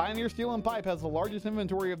supplies, Pioneer Steel and Pipe has the largest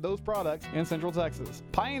inventory of those products in Central Texas.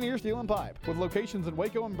 Pioneer Steel and Pipe, with locations in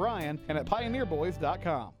Waco and Bryan and at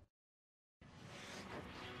pioneerboys.com.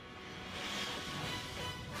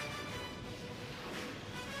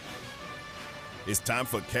 It's time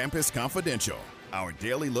for Campus Confidential, our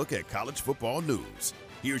daily look at college football news.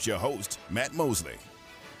 Here's your host, Matt Mosley.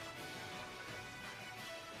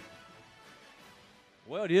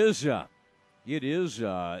 Well, it is the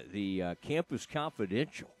Campus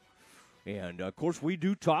Confidential. And, of course, we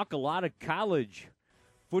do talk a lot of college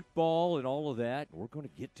football and all of that. We're going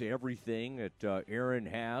to get to everything that Aaron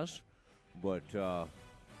has. But there's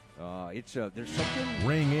something.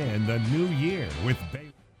 Ring in the new year with Baylor.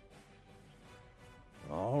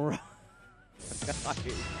 All right.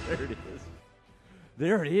 There it is.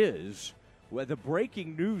 There it is. Well, the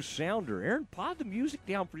breaking news sounder. Aaron, pod the music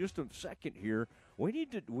down for just a second here. We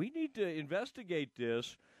need to investigate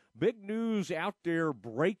this. Big news out there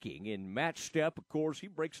breaking. And Matt Stepp, of course, he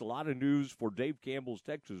breaks a lot of news for Dave Campbell's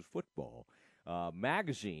Texas Football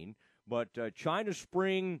magazine. But China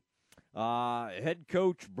Spring head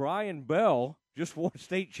coach Brian Bell just won a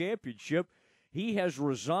state championship. He has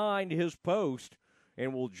resigned his post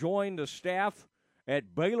and will join the staff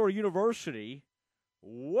at Baylor University.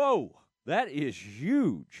 Whoa, that is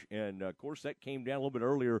huge. And, of course, that came down a little bit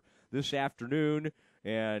earlier this afternoon.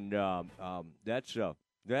 And that's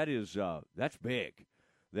big.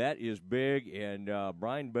 That is big. And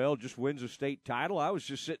Brian Bell just wins a state title. I was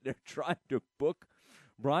just sitting there trying to book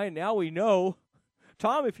Brian. Now we know.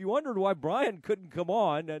 Tom, if you wondered why Brian couldn't come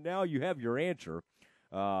on, now you have your answer.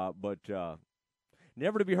 But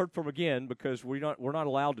never to be heard from again because we're not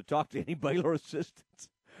allowed to talk to any Baylor assistants.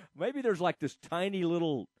 Maybe there's like this tiny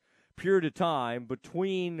little period of time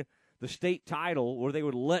between the state title where they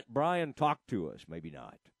would let Brian talk to us. Maybe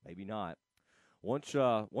not. Maybe not. Once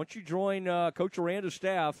you join Coach Aranda's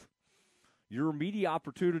staff, your media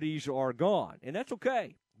opportunities are gone, and that's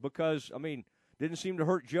okay because didn't seem to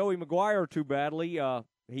hurt Joey McGuire too badly. I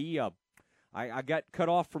got cut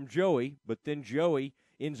off from Joey, but then Joey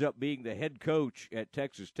ends up being the head coach at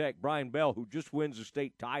Texas Tech. Brian Bell, who just wins the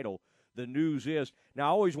state title, the news is. Now, I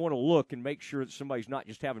always want to look and make sure that somebody's not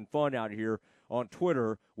just having fun out here on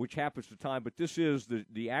Twitter, which happens to time, but this is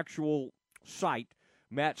the actual site,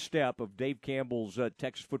 Matt Stepp of Dave Campbell's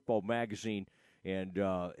Texas Football magazine, and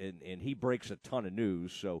he breaks a ton of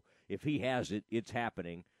news. So if he has it, it's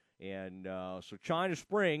happening. And so China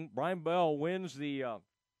Spring, Brian Bell wins the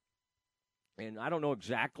and I don't know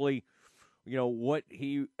exactly what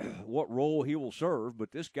role he will serve,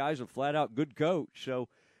 but this guy's a flat-out good coach. So,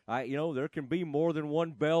 there can be more than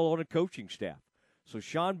one Bell on a coaching staff. So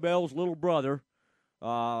Sean Bell's little brother,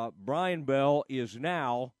 Brian Bell, is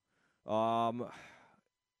now on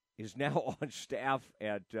staff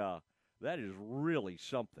at that is really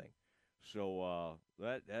something. So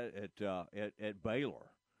at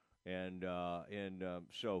Baylor, and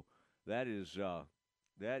so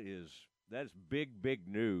that's big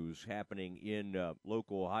news happening in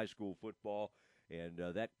local high school football, and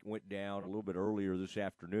that went down a little bit earlier this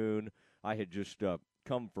afternoon. I had just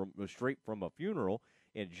come straight from a funeral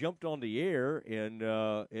and jumped on the air, and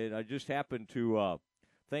I just happened to,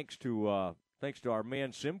 thanks to our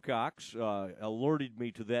man Simcox, alerted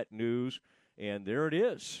me to that news, and there it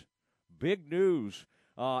is, big news.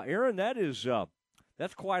 Aaron,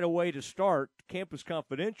 that's quite a way to start Campus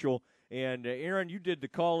Confidential. And Aaron, you did the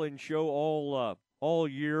call-in show all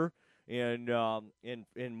year and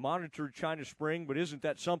monitored China Spring, but isn't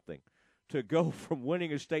that something to go from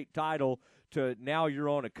winning a state title to now you're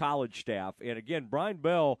on a college staff? And again, Brian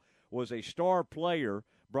Bell was a star player.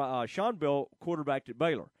 Sean Bell quarterbacked at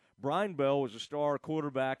Baylor. Brian Bell was a star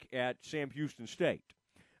quarterback at Sam Houston State.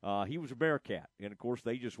 He was a Bearcat, and of course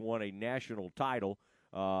they just won a national title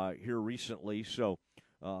here recently. So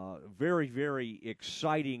very, very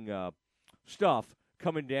exciting stuff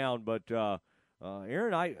coming down. But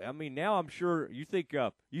Aaron, I mean, now I'm sure you think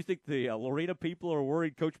the Lorena people are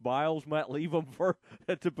worried Coach Biles might leave them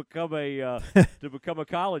to become a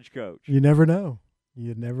college coach. You never know.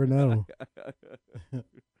 You never know.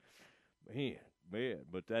 man,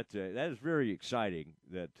 but that is very exciting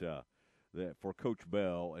that for Coach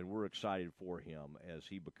Bell, and we're excited for him as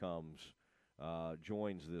he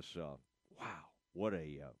joins this. Wow, what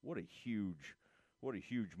a huge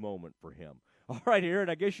moment for him. All right, Aaron,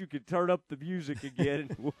 I guess you could turn up the music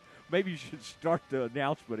again. Maybe you should start the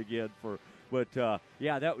announcement again but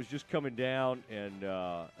that was just coming down, and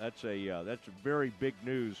that's a very big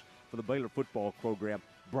news for the Baylor football program.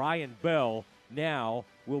 Brian Bell now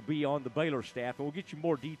will be on the Baylor staff, and we'll get you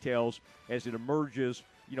more details as it emerges.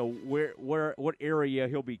 What area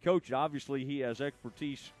he'll be coaching. Obviously, he has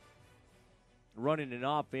expertise running an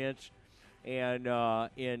offense and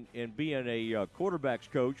being a quarterback's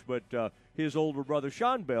coach, but his older brother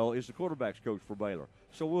Sean Bell is the quarterback's coach for Baylor.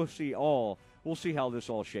 So we'll see how this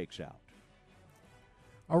all shakes out.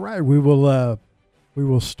 All right, we will We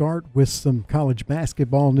will start with some college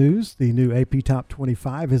basketball news. The new AP Top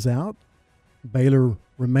 25 is out. Baylor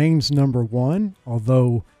remains number one,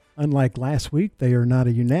 although unlike last week, they are not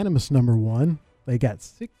a unanimous number one. They got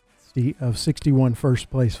 60 of 61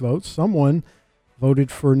 first-place votes. Someone voted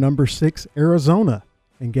for number 6, Arizona,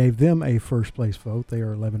 and gave them a first-place vote. They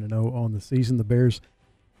are 11-0 on the season. The Bears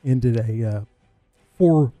ended a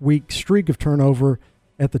 4-week streak of turnover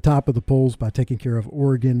at the top of the polls by taking care of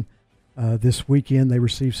Oregon. This weekend, they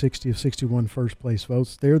received 60 of 61 first-place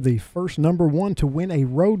votes. They're the first number one to win a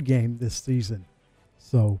road game this season.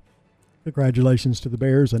 So, congratulations to the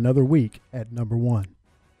Bears. Another week at number one.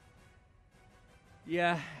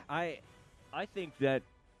 Yeah, I think that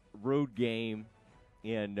road game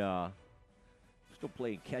and still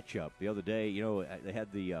playing catch-up. The other day, they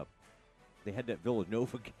had that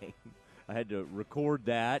Villanova game. I had to record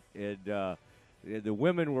that, and the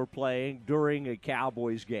women were playing during a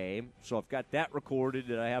Cowboys game, so I've got that recorded,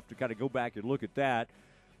 and I have to kind of go back and look at that.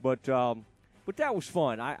 But that was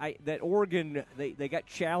fun. That Oregon, they got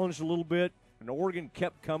challenged a little bit, and Oregon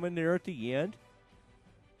kept coming there at the end.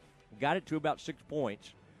 Got it to about 6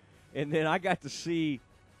 points, and then I got to see.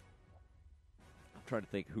 I'm trying to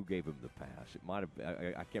think who gave him the pass. It might have.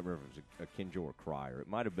 I can't remember if it was a Kinjo or Cryer. It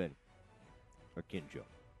might have been a Kinjo,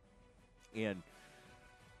 and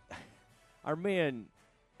our man,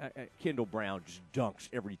 Kendall Brown, just dunks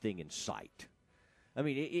everything in sight. I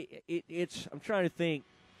mean, it's. I'm trying to think.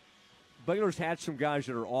 Baylor's had some guys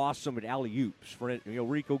that are awesome at alley-oops. For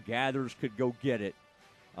Rico Gathers could go get it.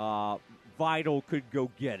 Vital could go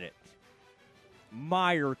get it.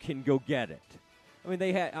 Meyer can go get it. I mean,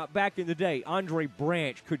 they had back in the day, Andre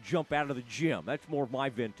Branch could jump out of the gym. That's more of my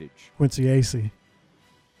vintage. Quincy AC.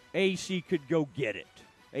 AC could go get it.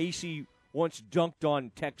 AC once dunked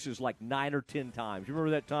on Texas like 9 or 10 times. You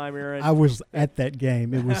remember that time, Aaron? I was at that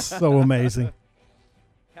game. It was so amazing.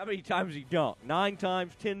 How many times he dunked? 9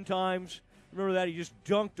 times, 10 times? Remember that? He just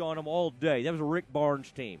dunked on them all day. That was a Rick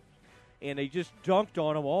Barnes team. And they just dunked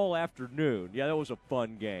on them all afternoon. Yeah, that was a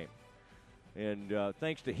fun game. And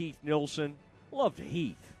thanks to Heath Nilsson. Loved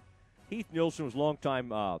Heath. Heath Nilsson was a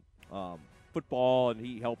longtime football, and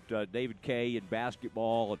he helped David Kay in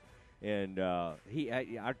basketball. And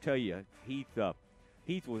I tell you, Heath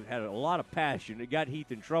had a lot of passion. It got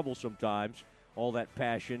Heath in trouble sometimes, all that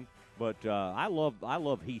passion. But I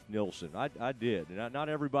love Heath Nilsson. I did. And not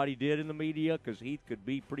everybody did in the media because Heath could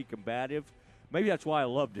be pretty combative. Maybe that's why I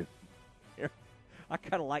loved him. I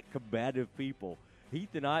kind of like combative people. Heath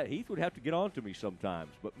would have to get on to me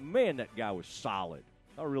sometimes. But, man, that guy was solid.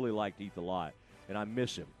 I really liked Heath a lot, and I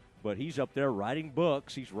miss him. But he's up there writing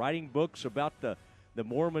books. He's writing books about the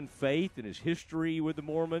Mormon faith and his history with the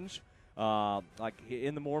Mormons, like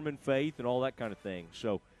in the Mormon faith and all that kind of thing.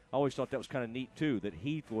 So I always thought that was kind of neat, too, that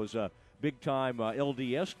Heath was a big-time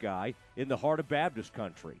LDS guy in the heart of Baptist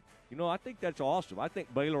country. I think that's awesome. I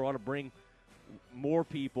think Baylor ought to bring more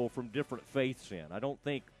people from different faiths in. I don't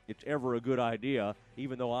think it's ever a good idea,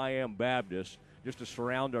 even though I am Baptist, just to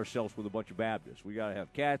surround ourselves with a bunch of Baptists. We got to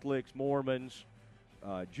have Catholics, Mormons,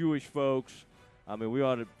 Jewish folks. I mean, we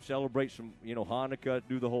ought to celebrate some, Hanukkah,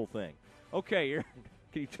 do the whole thing. Okay, Aaron,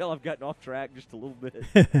 can you tell I've gotten off track just a little bit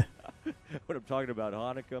when I'm talking about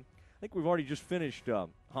Hanukkah? I think we've already just finished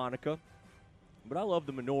Hanukkah, but I love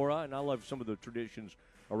the menorah, and I love some of the traditions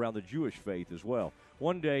around the Jewish faith as well.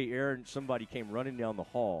 One day, Aaron, somebody came running down the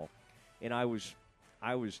hall, and there's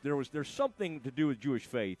something to do with Jewish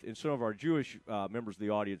faith, and some of our Jewish members of the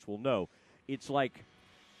audience will know. It's like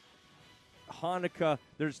Hanukkah.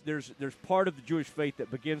 There's part of the Jewish faith that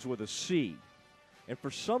begins with a C, and for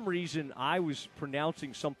some reason I was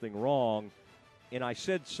pronouncing something wrong, and I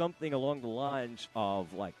said something along the lines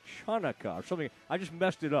of like Chanukah or something. I just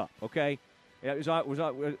messed it up. Okay, I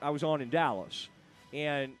was on in Dallas.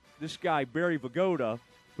 And this guy, Barry Vagoda,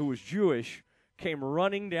 who was Jewish, came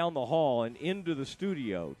running down the hall and into the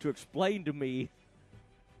studio to explain to me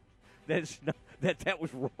that was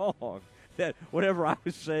wrong, that whatever I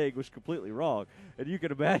was saying was completely wrong. And you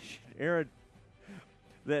can imagine, Aaron,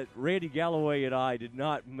 that Randy Galloway and I did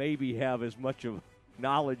not maybe have as much of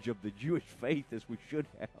knowledge of the Jewish faith as we should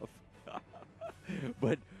have.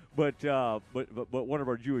 but one of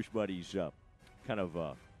our Jewish buddies kind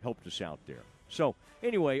of helped us out there. So,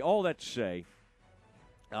 anyway, all that to say,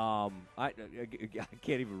 I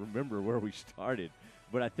can't even remember where we started,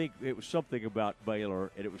 but I think it was something about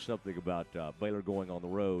Baylor, and it was something about Baylor going on the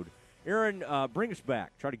road. Aaron, bring us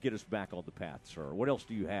back. Try to get us back on the path, sir. What else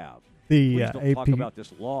do you have? Please don't talk about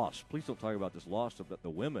this loss. Please don't talk about this loss of the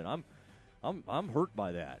women. I'm hurt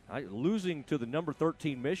by that. Losing to the number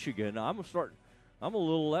 13 Michigan,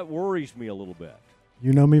 that worries me a little bit.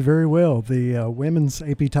 You know me very well. The women's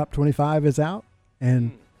AP Top 25 is out,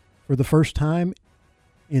 and for the first time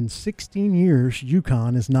in 16 years,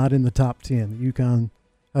 UConn is not in the top 10. The UConn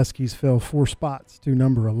Huskies fell 4 spots to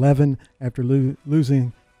number 11 after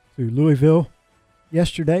losing to Louisville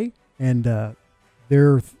yesterday, and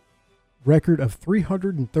their record of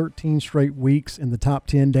 313 straight weeks in the top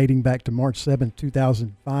 10 dating back to March 7,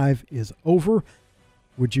 2005 is over.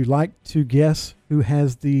 Would you like to guess who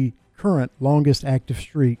has the current longest active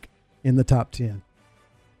streak in the top 10?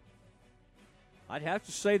 I'd have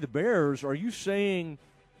to say the Bears. Are you saying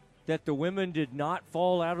that the women did not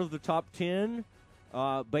fall out of the top 10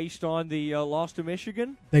 based on the loss to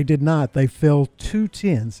Michigan? They did not. They fell to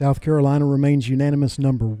 10. South Carolina remains unanimous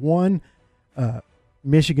number 1.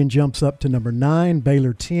 Michigan jumps up to number 9.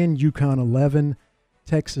 Baylor 10. UConn 11.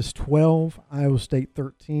 Texas 12. Iowa State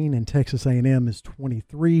 13. And Texas A&M is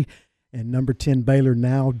 23. And number 10 Baylor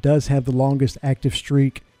now does have the longest active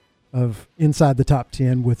streak of inside the top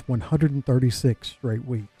 10 with 136 straight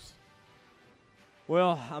weeks.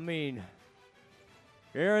 Well, I mean,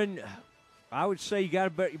 Aaron, I would say you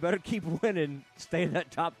better keep winning, stay in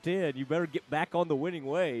that top 10. You better get back on the winning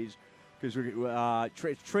ways because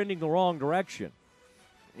it's trending the wrong direction.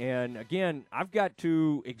 And, again, I've got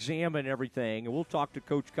to examine everything, and we'll talk to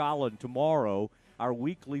Coach Collin tomorrow, our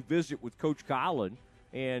weekly visit with Coach Collin.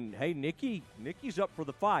 And, hey, Nikki's up for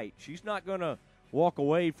the fight. She's not going to walk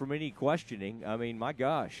away from any questioning. I mean, my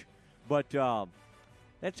gosh. But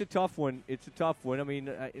that's a tough one. It's a tough one. I mean,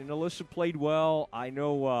 and Alyssa played well. I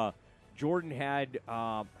know Jordan had,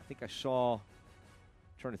 I think I saw, I'm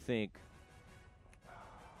trying to think.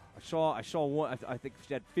 I saw one, I think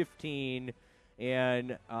she had 15,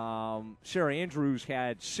 and Sarah Andrews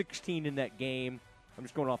had 16 in that game. I'm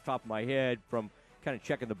just going off the top of my head from kind of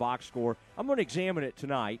checking the box score. I'm going to examine it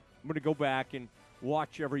tonight. I'm going to go back and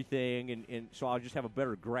watch everything, and so I'll just have a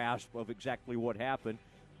better grasp of exactly what happened.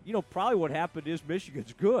 You know, probably what happened is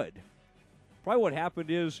Michigan's good. Probably what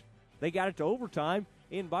happened is they got it to overtime.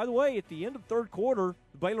 And, by the way, at the end of third quarter,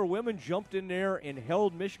 the Baylor women jumped in there and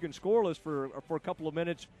held Michigan scoreless for a couple of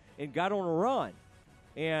minutes and got on a run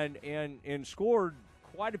and scored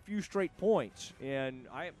quite a few straight points. And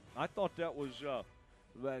I thought that was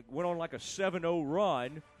went on like a 7-0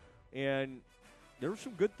 run, and there were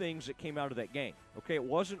some good things that came out of that game. Okay, it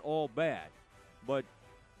wasn't all bad, but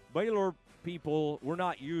Baylor people were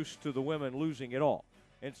not used to the women losing at all.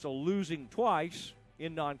 And so losing twice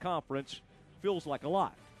in non-conference feels like a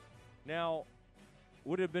lot. Now,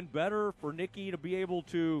 would it have been better for Nikki to be able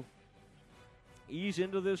to ease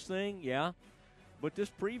into this thing? Yeah. But this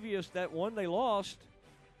previous, that one they lost,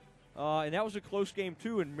 and that was a close game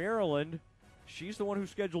too in Maryland, she's the one who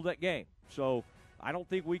scheduled that game. So I don't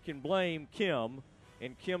think we can blame Kim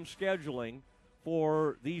and Kim's scheduling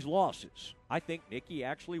for these losses. I think Nikki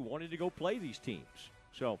actually wanted to go play these teams.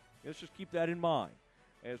 So let's just keep that in mind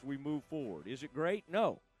as we move forward. Is it great?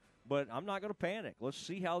 No. But I'm not going to panic. Let's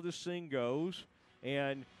see how this thing goes,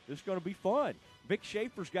 and it's going to be fun. Vic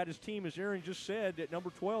Schaefer's got his team, as Aaron just said, at number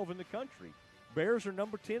 12 in the country. Bears are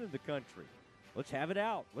number 10 in the country. Let's have it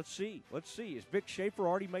out. Let's see. Is Vic Schaefer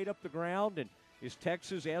already made up the ground, and is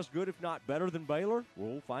Texas as good, if not better, than Baylor?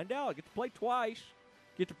 We'll find out. Get to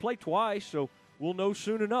play twice, so we'll know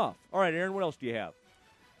soon enough. All right, Aaron, what else do you have?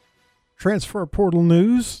 Transfer portal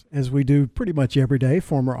news, as we do pretty much every day.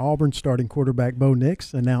 Former Auburn starting quarterback Bo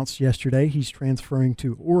Nix announced yesterday he's transferring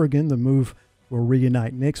to Oregon. The move will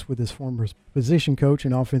reunite Nix with his former position coach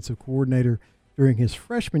and offensive coordinator during his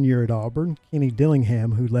freshman year at Auburn, Kenny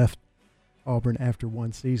Dillingham, who left Auburn after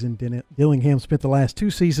one season. Dillingham spent the last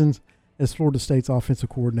 2 seasons as Florida State's offensive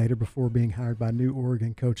coordinator before being hired by new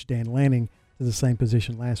Oregon coach Dan Lanning to the same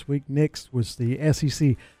position last week. Nix was the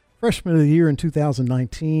SEC Freshman of the Year in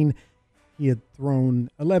 2019. He had thrown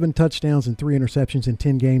 11 touchdowns and 3 interceptions in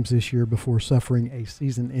 10 games this year before suffering a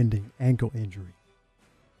season-ending ankle injury.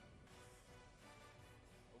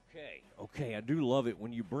 Okay, I do love it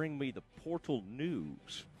when you bring me the portal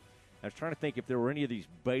news. I was trying to think if there were any of these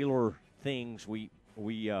Baylor things we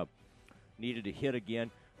needed to hit again.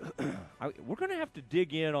 We're going to have to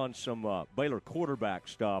dig in on some Baylor quarterback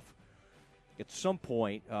stuff at some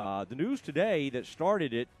point. The news today that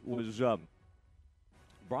started it was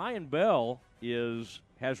Brian Bell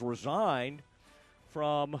has resigned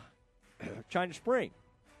from China Spring.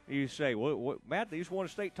 You say, what, Matt, they just won a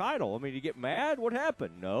state title. I mean, you get mad? What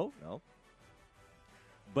happened? No.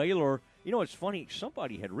 Baylor, you know, it's funny.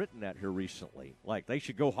 Somebody had written that here recently. Like, they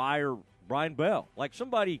should go hire Brian Bell. Like,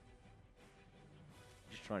 somebody,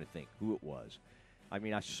 just trying to think who it was. I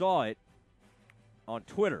mean, I saw it on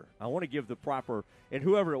Twitter. I want to give the proper, and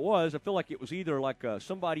whoever it was, I feel like it was either like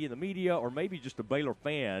somebody in the media or maybe just a Baylor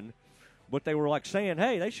fan, but they were like saying,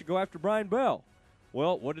 hey, they should go after Brian Bell.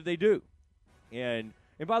 Well, what did they do? And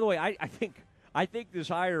by the way, I think this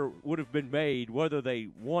hire would have been made whether they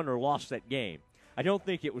won or lost that game. I don't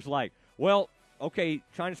think it was like, well, okay,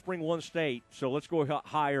 China Spring won state, so let's go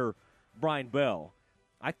hire Brian Bell.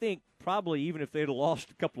 I think probably even if they'd have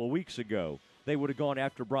lost a couple of weeks ago, they would have gone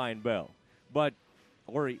after Brian Bell. But,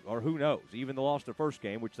 or who knows, even they lost their first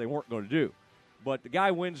game, which they weren't going to do. But the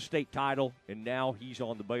guy wins the state title, and now he's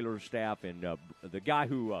on the Baylor staff. And the guy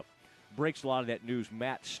who breaks a lot of that news,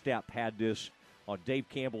 Matt Stepp, had this on Dave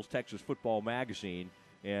Campbell's Texas Football Magazine,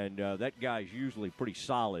 and that guy's usually pretty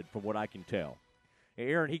solid from what I can tell. And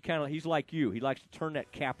Aaron, he's like you. He likes to turn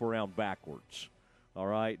that cap around backwards. All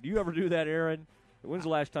right? Do you ever do that, Aaron? When's the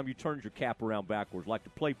last time you turned your cap around backwards? Like to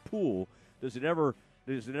play pool, do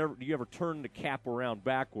you ever turn the cap around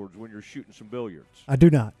backwards when you're shooting some billiards? I do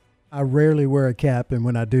not. I rarely wear a cap, and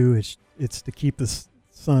when I do, it's to keep the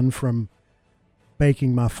sun from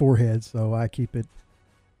baking my forehead, so I keep it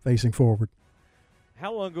facing forward.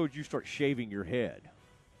 How long ago did you start shaving your head?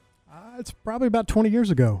 It's probably about 20 years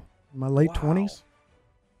ago, in my late 20s.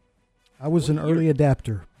 I was an early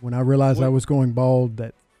adapter. When I realized I was going bald,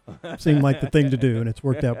 that seemed like the thing to do, and it's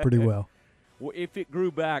worked out pretty well. Well, if it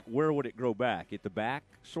grew back, where would it grow back? At the back,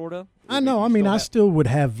 sort of? I know. I mean, I still would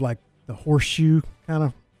have like the horseshoe kind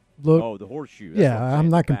of look. Oh, the horseshoe. Yeah, I'm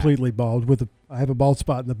not completely bald. I have a bald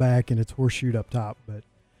spot in the back, and it's horseshoed up top. But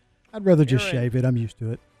I'd rather just shave it. I'm used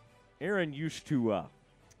to it. Aaron used to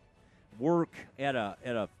work at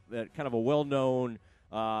kind of a well-known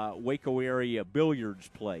Waco area billiards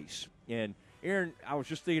place. And Aaron, I was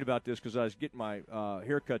just thinking about this because I was getting my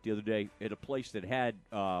haircut the other day at a place that had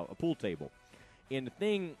a pool table. And the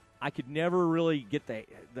thing I could never really get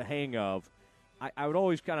the hang of, I would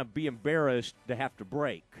always kind of be embarrassed to have to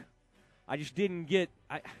break. I just didn't get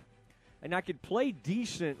and I could play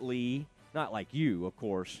decently, not like you, of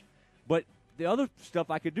course, but the other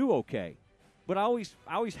stuff I could do okay. But I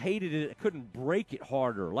always hated it. I couldn't break it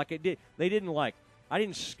harder like it did. They didn't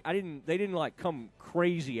come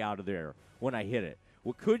crazy out of there when I hit it.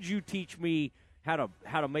 Well, could you teach me how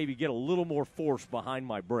to maybe get a little more force behind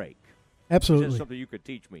my break? Absolutely. Is that something you could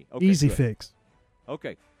teach me? Okay, easy good. fix.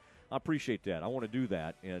 Okay. I appreciate that. I want to do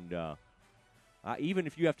that. And even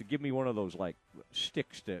if you have to give me one of those, like,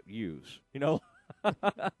 sticks to use, you know,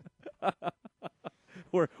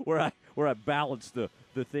 where I balance the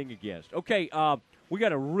thing against. Okay, we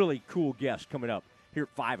got a really cool guest coming up here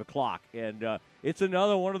at 5 o'clock. And it's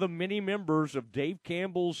another one of the many members of Dave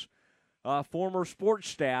Campbell's former sports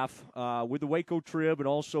staff with the Waco Trib, and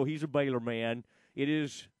also he's a Baylor man. It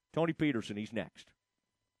is Tony Peterson. He's next.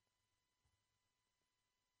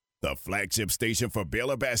 The flagship station for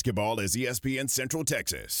Baylor basketball is ESPN Central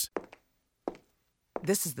Texas.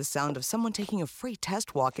 This is the sound of someone taking a free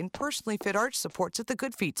test walk in personally fit arch supports at the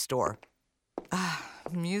Good Feet store. Ah,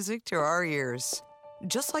 music to our ears.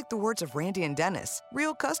 Just like the words of Randy and Dennis,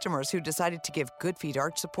 real customers who decided to give Good Feet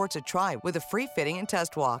arch supports a try with a free fitting and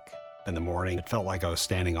test walk. In the morning, it felt like I was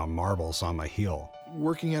standing on marbles on my heel.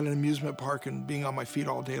 Working at an amusement park and being on my feet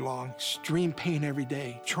all day long, extreme pain every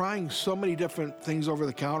day. Trying so many different things over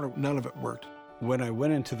the counter, none of it worked. When I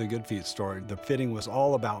went into the Good Feet store, the fitting was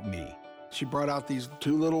all about me. She brought out these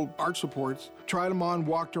 2 little arch supports, tried them on,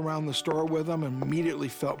 walked around the store with them, and immediately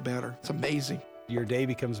felt better. It's amazing. Your day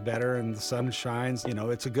becomes better and the sun shines. You know,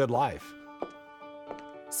 it's a good life.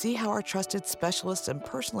 See how our trusted specialists and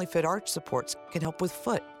personally fit arch supports can help with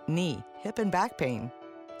foot, knee, hip, and back pain.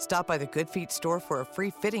 Stop by the Good Feet store for a free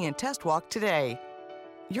fitting and test walk today.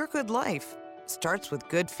 Your good life starts with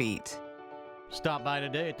Good Feet. Stop by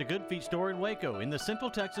today at the Good Feet store in Waco in the Central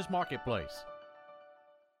Texas Marketplace.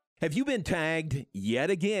 Have you been tagged yet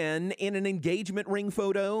again in an engagement ring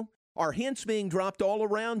photo? Are hints being dropped all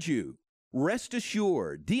around you? Rest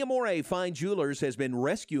assured, D'Amore Fine Jewelers has been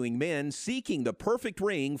rescuing men seeking the perfect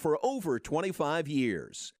ring for over 25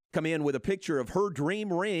 years. Come in with a picture of her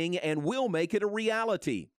dream ring and we'll make it a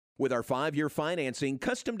reality. With our 5-year financing,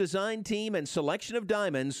 custom design team, and selection of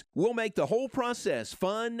diamonds, we'll make the whole process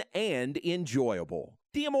fun and enjoyable.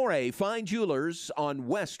 D'Amore Fine Jewelers on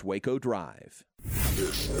West Waco Drive.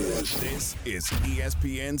 This is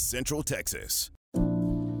ESPN Central Texas.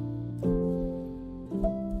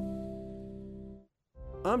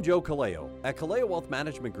 I'm Joe Kaleo. At Kaleo Wealth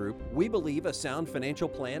Management Group, we believe a sound financial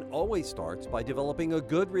plan always starts by developing a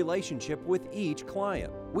good relationship with each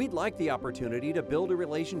client. We'd like the opportunity to build a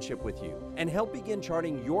relationship with you and help begin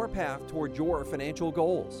charting your path toward your financial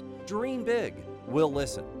goals. Dream big. We'll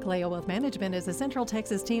listen. Kaleo Wealth Management is a Central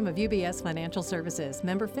Texas team of UBS Financial Services,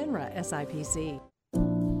 member FINRA SIPC.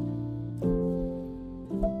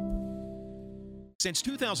 Since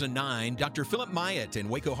 2009, Dr. Philip Myatt in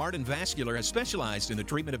Waco Heart and Vascular has specialized in the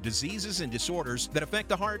treatment of diseases and disorders that affect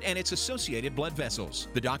the heart and its associated blood vessels.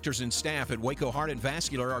 The doctors and staff at Waco Heart and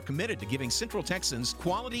Vascular are committed to giving Central Texans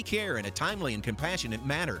quality care in a timely and compassionate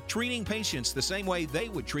manner, treating patients the same way they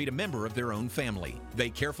would treat a member of their own family.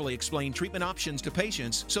 They carefully explain treatment options to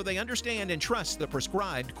patients so they understand and trust the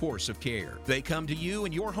prescribed course of care. They come to you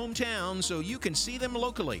in your hometown so you can see them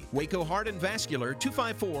locally. Waco Heart and Vascular,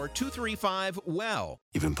 254-235-WELL.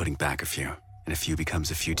 You've been putting back a few, and a few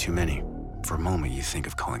becomes a few too many. For a moment, you think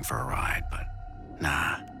of calling for a ride, but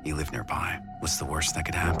nah, you live nearby. What's the worst that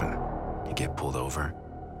could happen? You get pulled over,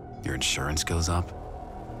 your insurance goes up,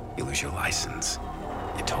 you lose your license,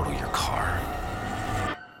 you total your car,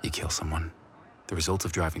 you kill someone. The results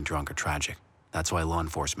of driving drunk are tragic. That's why law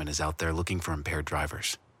enforcement is out there looking for impaired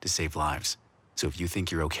drivers to save lives. So if you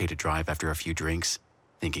think you're okay to drive after a few drinks,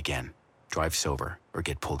 think again. Drive sober or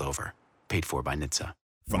get pulled over. Paid for by NHTSA.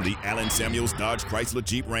 From the Allen Samuels Dodge Chrysler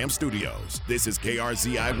Jeep Ram Studios, this is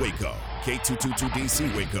KRZI Waco,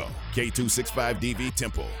 K222DC Waco, K265DV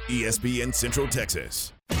Temple, ESPN Central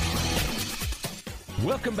Texas.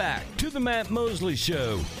 Welcome back to the Matt Mosley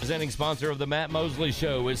Show. Presenting sponsor of the Matt Mosley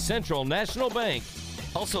Show is Central National Bank.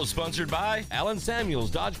 Also sponsored by Allen Samuels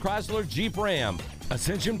Dodge Chrysler Jeep Ram,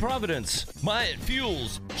 Ascension Providence, Myatt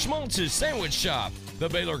Fuels, Schmaltz's Sandwich Shop, the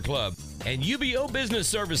Baylor Club, and UBO Business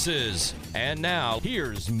Services. And now,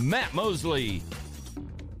 here's Matt Mosley.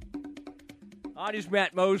 It is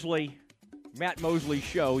Matt Mosley. Matt Mosley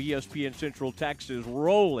Show, ESPN Central Texas,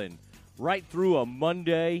 rolling right through a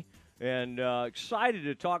Monday. And excited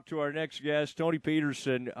to talk to our next guest, Tony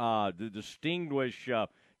Peterson, the distinguished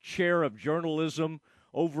chair of journalism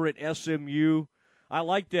over at SMU. I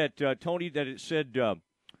like that, Tony, that it said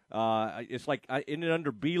it's like in and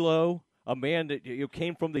under Belo, a man that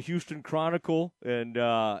came from the Houston Chronicle, and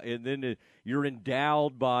then you're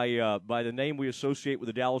endowed by the name we associate with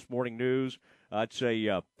the Dallas Morning News. I'd say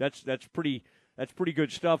that's pretty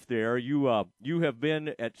good stuff there. You have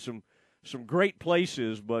been at some great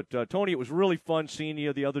places, but Tony, it was really fun seeing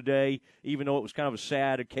you the other day, even though it was kind of a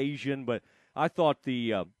sad occasion. But I thought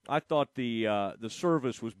the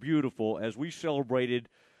service was beautiful as we celebrated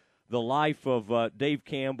the life of Dave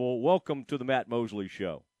Campbell. Welcome to the Matt Mosley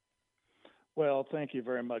Show. Well, thank you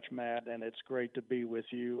very much, Matt, and it's great to be with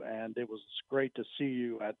you, and it was great to see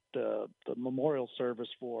you at the memorial service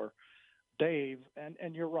for Dave,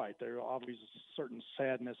 and you're right, there's obviously a certain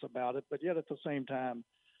sadness about it, but yet at the same time,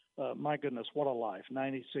 my goodness, what a life,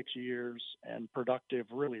 96 years and productive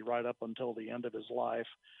really right up until the end of his life,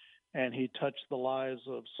 and he touched the lives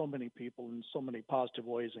of so many people in so many positive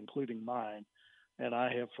ways, including mine, and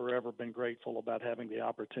I have forever been grateful about having the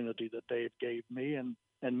opportunity that Dave gave me and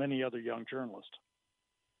many other young journalists.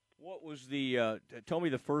 What was tell me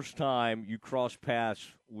the first time you crossed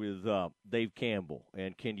paths with Dave Campbell,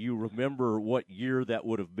 and can you remember what year that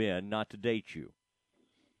would have been, not to date you?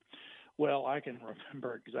 Well, I can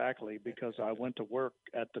remember exactly because I went to work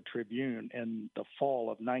at the Tribune in the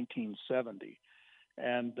fall of 1970,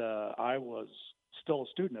 and I was still a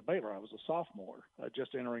student at Baylor. I was a sophomore,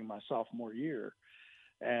 just entering my sophomore year.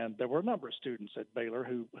 And there were a number of students at Baylor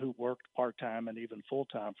who worked part-time and even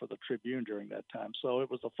full-time for the Tribune during that time. So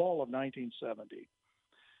it was the fall of 1970.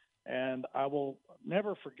 And I will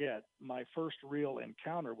never forget my first real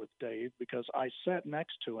encounter with Dave because I sat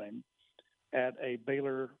next to him at a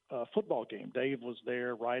Baylor football game. Dave was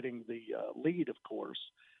there writing the lead, of course,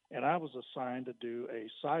 and I was assigned to do a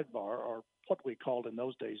sidebar, or what we called in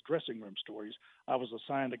those days dressing room stories. I was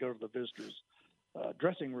assigned to go to the visitors'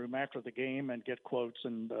 dressing room after the game and get quotes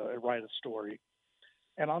and write a story.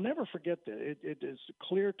 And I'll never forget that. It is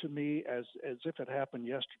clear to me as if it happened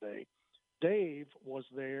yesterday. Dave was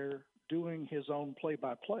there doing his own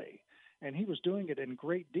play-by-play, and he was doing it in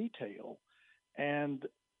great detail. And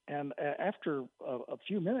after a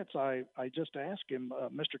few minutes, I just asked him,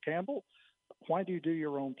 Mr. Campbell, why do you do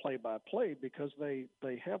your own play-by-play? Because they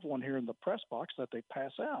have one here in the press box that they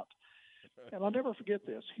pass out. And I'll never forget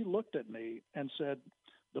this. He looked at me and said,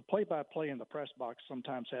 the play-by-play in the press box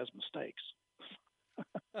sometimes has mistakes.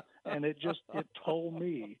 And it told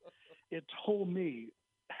me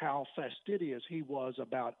how fastidious he was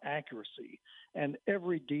about accuracy and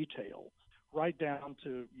every detail, right down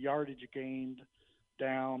to yardage gained,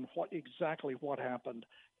 down exactly what happened.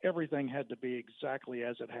 Everything had to be exactly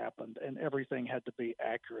as it happened, and everything had to be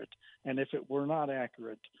accurate. And if it were not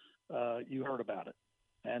accurate, you heard about it.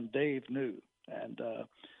 And Dave knew. And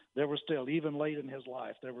there was still, even late in his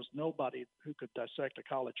life, there was nobody who could dissect a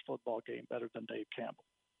college football game better than Dave Campbell.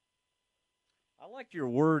 I like your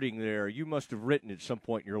wording there. You must have written at some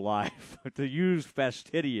point in your life to use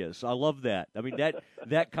fastidious. I love that. I mean,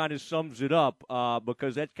 that kind of sums it up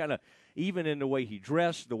because that's kind of, even in the way he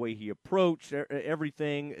dressed, the way he approached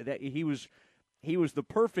everything, that he was the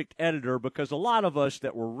perfect editor, because a lot of us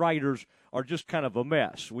that were writers are just kind of a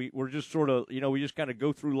mess. We're just sort of, we just kind of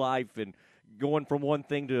go through life and going from one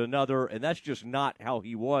thing to another, and that's just not how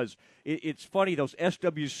he was. It's funny, those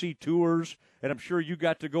SWC tours, and I'm sure you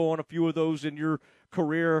got to go on a few of those in your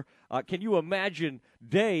career. Can you imagine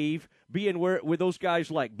Dave being with those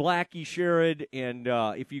guys like Blackie Sherrod, and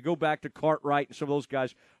if you go back to Cartwright and some of those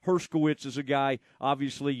guys, Herskowitz is a guy,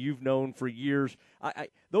 obviously, you've known for years.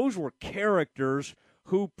 Those were characters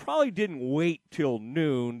who probably didn't wait till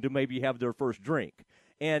noon to maybe have their first drink.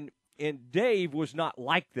 And Dave was not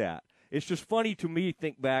like that. It's just funny to me to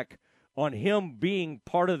think back on him being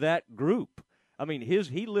part of that group. I mean,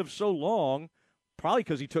 he lived so long, probably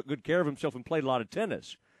because he took good care of himself and played a lot of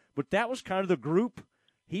tennis. But that was kind of the group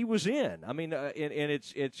he was in. I mean, and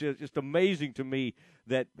it's just amazing to me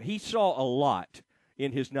that he saw a lot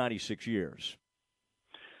in his 96 years.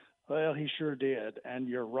 Well, he sure did, and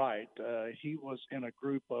you're right. He was in a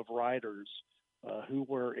group of writers who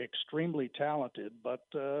were extremely talented, but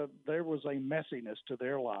there was a messiness to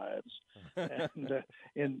their lives. And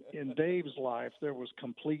in Dave's life, there was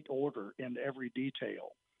complete order in every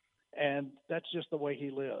detail. And that's just the way he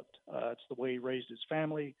lived. It's the way he raised his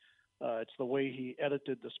family. It's the way he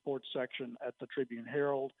edited the sports section at the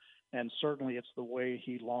Tribune-Herald. And certainly it's the way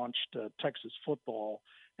he launched Texas football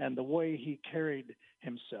and the way he carried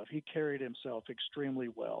himself. He carried himself extremely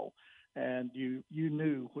well. And you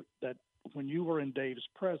knew that when you were in Dave's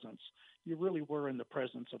presence, you really were in the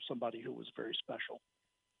presence of somebody who was very special.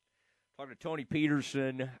 Talking to Tony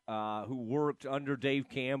Peterson, who worked under Dave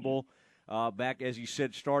Campbell back, as he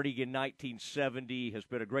said, starting in 1970, has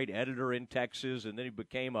been a great editor in Texas, and then he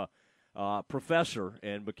became a professor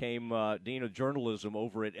and became dean of journalism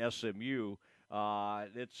over at SMU.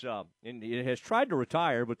 And he has tried to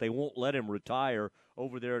retire, but they won't let him retire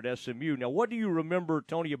over there at SMU. Now, what do you remember,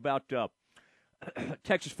 Tony, about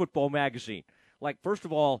Texas Football Magazine? Like, first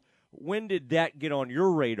of all, when did that get on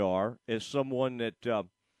your radar as someone that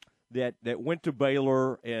went to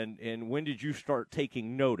Baylor, and when did you start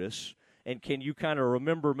taking notice? And can you kind of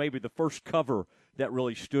remember maybe the first cover that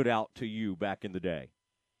really stood out to you back in the day?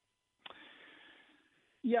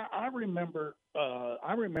 Yeah, I remember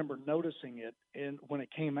noticing it when it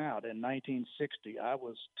came out in 1960. I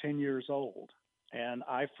was 10 years old, and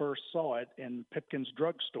I first saw it in Pipkin's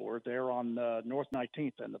drugstore there on North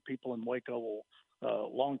 19th. And the people in Waco,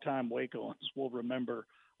 longtime Wacoans, will remember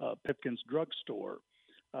Pipkin's drugstore.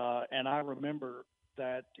 And I remember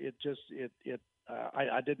that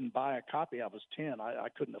I didn't buy a copy. I was 10. I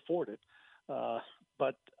couldn't afford it.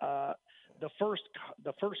 But the first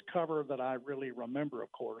cover that I really remember,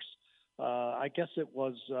 of course, I guess it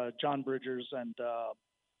was John Bridgers, and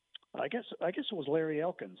I guess it was Larry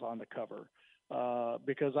Elkins on the cover,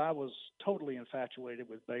 because I was totally infatuated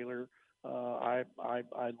with Baylor. I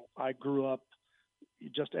grew up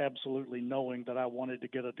just absolutely knowing that I wanted to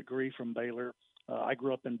get a degree from Baylor. I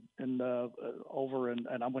grew up and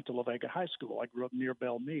I went to La Vega High School. I grew up near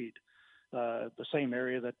Belle Meade, the same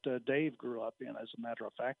area that Dave grew up in, as a matter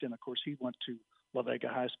of fact. And, of course, he went to La Vega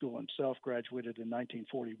High School himself, graduated in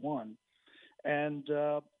 1941. And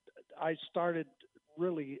I started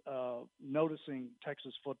really noticing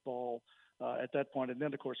Texas football at that point. And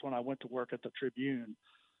then, of course, when I went to work at the Tribune,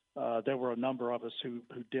 there were a number of us who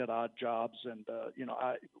did odd jobs. And,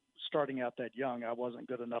 starting out that young, I wasn't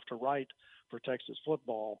good enough to write for Texas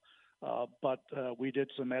football. But we did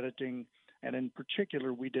some editing. And in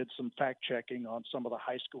particular, we did some fact-checking on some of the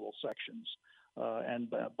high school sections.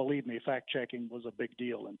 And believe me, fact-checking was a big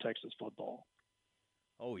deal in Texas football.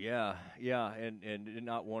 Oh, yeah, and did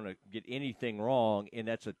not want to get anything wrong, and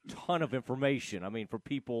that's a ton of information. I mean, for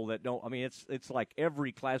people that don't, I mean, it's like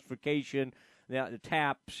every classification, now the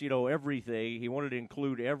TAPS, everything. He wanted to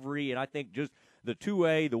include every, and I think just the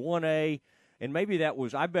 2A, the 1A, and maybe that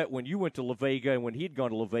was, I bet when you went to La Vega and when he'd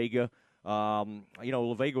gone to La Vega, La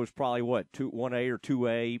Vega was probably 1A or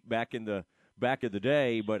 2A back in the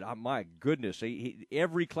day, but my goodness,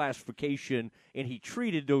 every classification, and he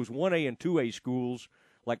treated those 1A and 2A schools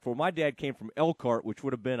like, for my dad came from Elkhart, which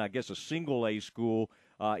would have been, I guess, a single A school.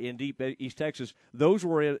 in deep East Texas. Those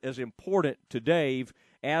were as important to Dave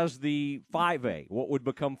as the 5A, what would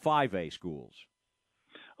become 5A schools.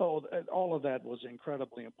 Oh, all of that was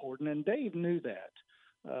incredibly important, and Dave knew that.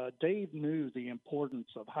 Dave knew the importance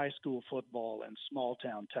of high school football in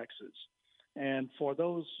small-town Texas. And for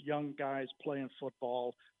those young guys playing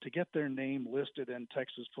football, to get their name listed in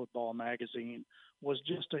Texas Football Magazine was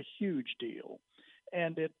just a huge deal.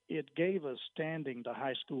 And it gave a standing to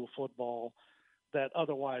high school football that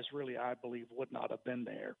otherwise really, I believe, would not have been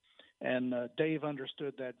there. And Dave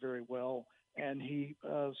understood that very well, and he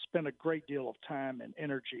spent a great deal of time and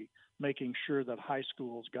energy making sure that high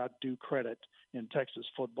schools got due credit in Texas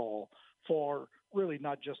football for really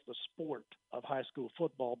not just the sport of high school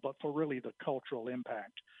football, but for really the cultural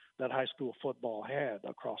impact that high school football had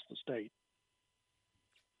across the state.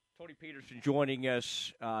 Tony Peterson joining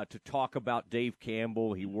us to talk about Dave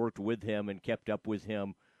Campbell. He worked with him and kept up with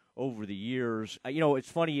him over the years.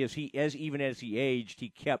 It's funny even as he aged, he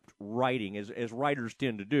kept writing, as writers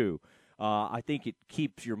tend to do. I think it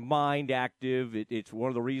keeps your mind active. It's one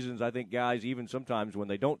of the reasons I think guys, even sometimes when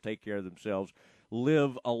they don't take care of themselves,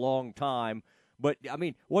 live a long time. But, I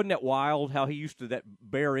mean, wasn't that wild how he used to, that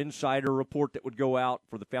Bear Insider report that would go out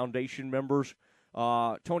for the foundation members?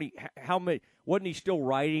 Tony, how many, wasn't he still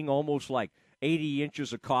writing almost like 80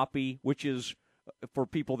 inches a copy, which is, for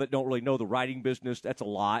people that don't really know the writing business, that's a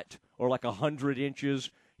lot, or like 100 inches.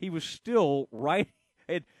 He was still writing,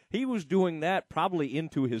 and he was doing that probably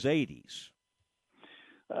into his 80s.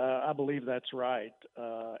 I believe that's right,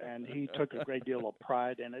 and he took a great deal of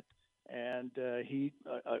pride in it. And he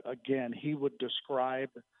would describe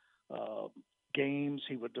games,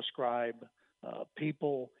 he would describe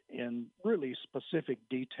people in really specific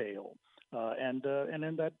detail, and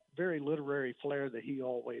in that very literary flair that he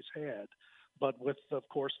always had, but with, of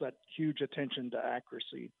course, that huge attention to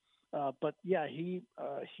accuracy. But yeah,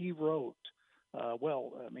 he wrote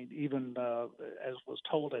well. I mean, even as was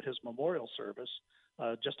told at his memorial service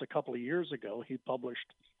just a couple of years ago, he published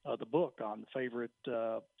the book on favorite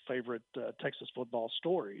Texas football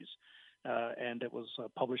stories, and it was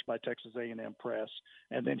published by Texas A&M Press.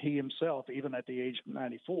 And then he himself, even at the age of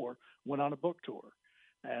 94, went on a book tour.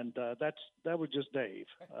 And that was just Dave.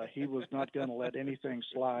 He was not going to let anything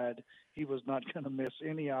slide. He was not going to miss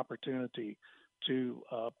any opportunity to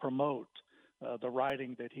promote the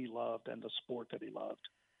writing that he loved and the sport that he loved.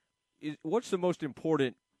 What's the most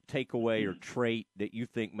important takeaway or trait that you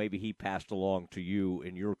think maybe he passed along to you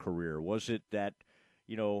in your career? Was it that,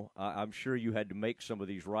 I'm sure you had to make some of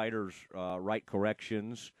these writers write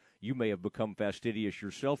corrections. You may have become fastidious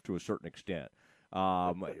yourself to a certain extent.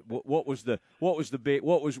 What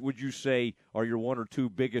would you say are your one or two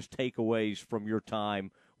biggest takeaways from your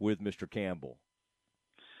time with Mr. Campbell?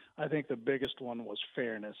 I think the biggest one was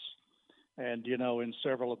fairness. And, in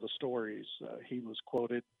several of the stories, he was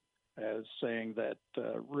quoted as saying that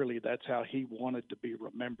really that's how he wanted to be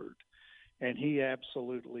remembered. And he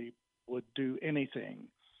absolutely would do anything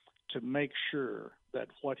to make sure that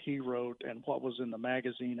what he wrote and what was in the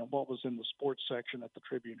magazine and what was in the sports section at the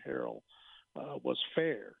Tribune-Herald was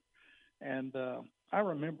fair. And I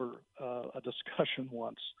remember a discussion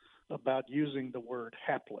once about using the word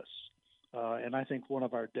hapless. And I think one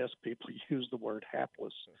of our desk people used the word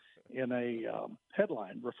hapless in a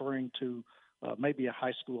headline referring to maybe a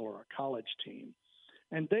high school or a college team.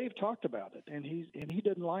 And Dave talked about it, and he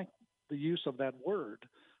didn't like the use of that word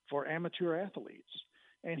for amateur athletes.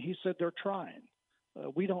 And he said they're trying.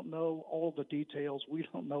 We don't know all the details. We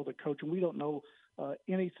don't know the coaching. We don't know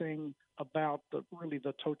anything about the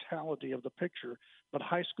totality of the picture. But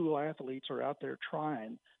high school athletes are out there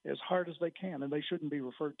trying as hard as they can, and they shouldn't be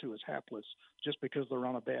referred to as hapless just because they're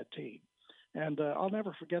on a bad team. And I'll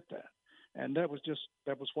never forget that. And that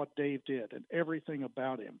was what Dave did, and everything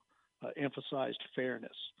about him emphasized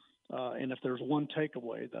fairness. And if there's one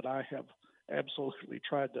takeaway that I have absolutely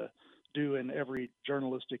tried to do in every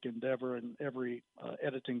journalistic endeavor and every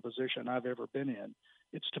editing position I've ever been in,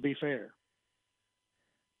 it's to be fair.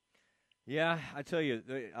 Yeah, I tell you,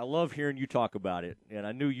 I love hearing you talk about it, and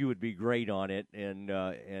I knew you would be great on it, and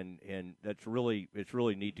it's really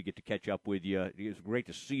neat to get to catch up with you. It was great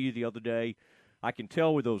to see you the other day. I can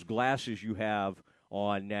tell with those glasses you have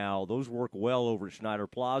on now, those work well over at Snyder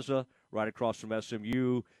Plaza, right across from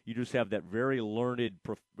SMU. You just have that very learned,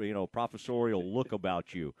 professorial look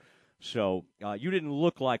about you. So you didn't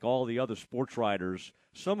look like all the other sports writers.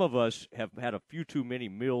 Some of us have had a few too many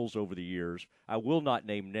meals over the years. I will not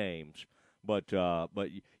name names, but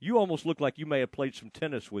you almost look like you may have played some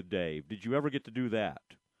tennis with Dave. Did you ever get to do that?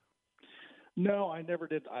 No, I never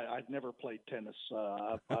did. I'd never played tennis.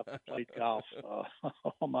 I've played golf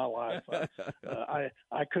all my life.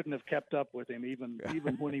 I couldn't have kept up with him even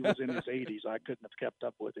when he was in his 80s. I couldn't have kept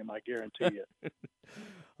up with him. I guarantee you.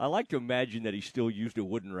 I like to imagine that he still used a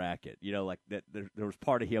wooden racket. You know, like that. There was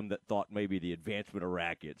part of him that thought maybe the advancement of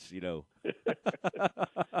rackets. You know,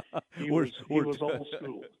 he was old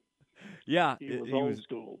school. Yeah, he was old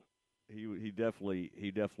school. He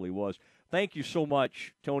definitely was. Thank you so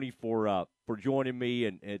much, Tony, for joining me,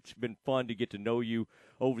 and it's been fun to get to know you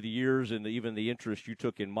over the years, and even the interest you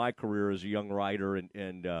took in my career as a young writer,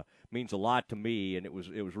 and means a lot to me. And it was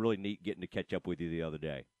really neat getting to catch up with you the other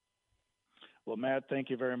day. Well, Matt,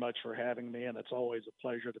 thank you very much for having me, and it's always a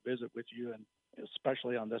pleasure to visit with you, and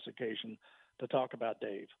especially on this occasion to talk about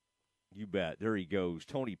Dave. You bet. There he goes.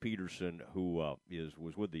 Tony Peterson, who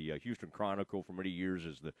was with the Houston Chronicle for many years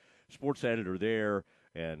as the sports editor there,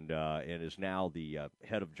 and is now the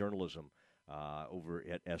head of journalism over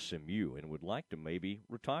at SMU, and would like to maybe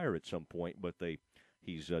retire at some point, but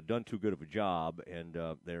he's done too good of a job, and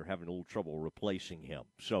they're having a little trouble replacing him.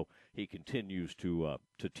 So he continues to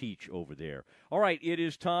teach over there. All right, it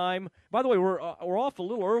is time. By the way, we're off a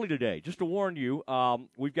little early today. Just to warn you,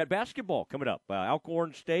 we've got basketball coming up.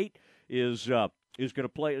 Alcorn State is going to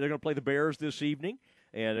play. They're going to play the Bears this evening,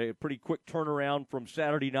 and a pretty quick turnaround from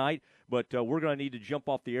Saturday night. But we're going to need to jump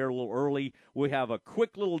off the air a little early. We have a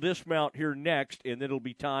quick little dismount here next, and then it'll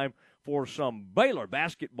be time for some Baylor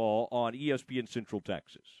basketball on ESPN Central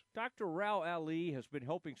Texas. Dr. Rao Ali has been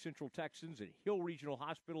helping Central Texans at Hill Regional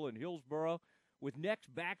Hospital in Hillsboro with necks,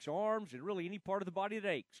 backs, arms, and really any part of the body that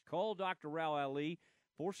aches. Call Dr. Rao Ali,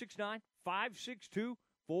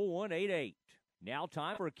 469-562-4188. Now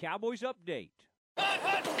time for a Cowboys update.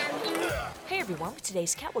 Hey everyone, with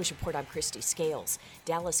today's Cowboys Report, I'm Christy Scales.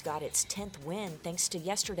 Dallas got its 10th win thanks to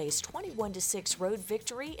yesterday's 21-6 road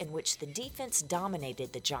victory in which the defense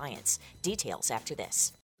dominated the Giants. Details after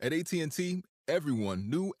this. At AT&T, everyone,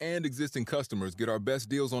 new and existing customers, get our best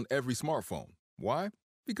deals on every smartphone. Why?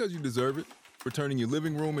 Because you deserve it. For turning your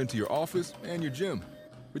living room into your office and your gym.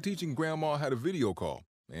 For teaching Grandma how to video call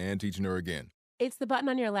and teaching her again. It's the button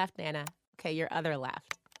on your left, Nana. Okay, your other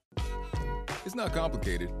left. It's not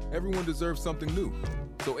complicated. Everyone deserves something new.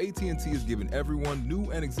 So AT&T is giving everyone,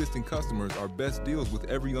 new and existing customers, our best deals with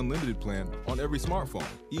every unlimited plan on every smartphone,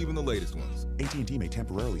 even the latest ones. AT&T may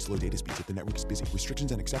temporarily slow data speeds if the network is busy.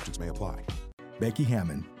 Restrictions and exceptions may apply. Becky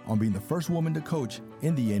Hammon on being the first woman to coach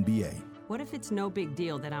in the NBA. What if it's no big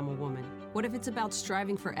deal that I'm a woman? What if it's about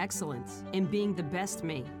striving for excellence and being the best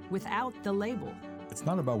me without the label? It's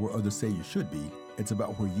not about where others say you should be. It's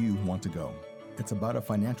about where you want to go. It's about a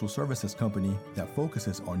financial services company that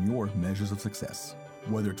focuses on your measures of success.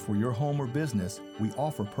 Whether it's for your home or business, we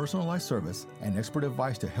offer personalized service and expert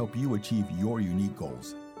advice to help you achieve your unique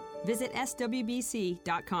goals. Visit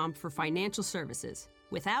swbc.com for financial services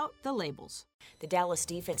without the labels. The Dallas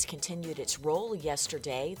defense continued its role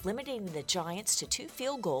yesterday, limiting the Giants to 2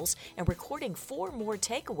 field goals and recording 4 more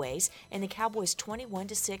takeaways in the Cowboys'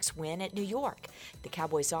 21-6 win at New York. The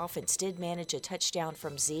Cowboys offense did manage a touchdown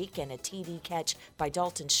from Zeke and a TD catch by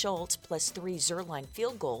Dalton Schultz, plus 3 Zerline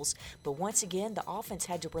field goals, but once again, the offense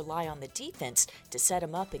had to rely on the defense to set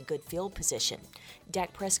him up in good field position.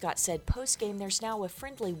 Dak Prescott said post-game there's now a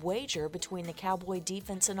friendly wager between the Cowboy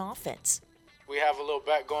defense and offense. We have a little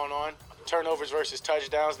bet going on, turnovers versus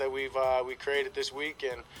touchdowns that we created this week,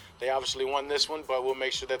 and they obviously won this one, but we'll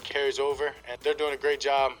make sure that carries over, and they're doing a great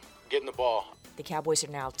job getting the ball. The Cowboys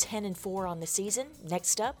are now 10-4 on the season.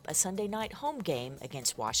 Next up, a Sunday night home game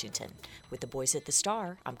against Washington. With the boys at the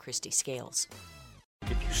Star, I'm Christy Scales.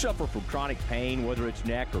 If you suffer from chronic pain, whether it's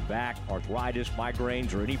neck or back, arthritis,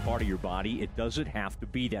 migraines, or any part of your body, it doesn't have to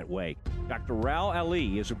be that way. Dr. Rao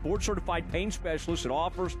Ali is a board-certified pain specialist that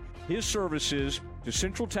offers his services to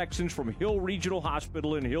Central Texans from Hill Regional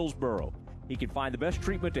Hospital in Hillsboro. He can find the best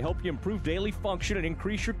treatment to help you improve daily function and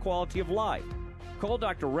increase your quality of life. Call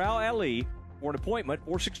Dr. Rao Ali for an appointment,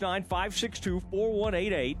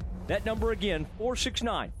 469-562-4188. That number again,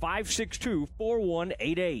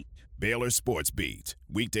 469-562-4188. Baylor Sports Beat,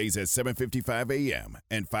 weekdays at 7:55 a.m.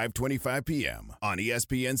 and 5:25 p.m. on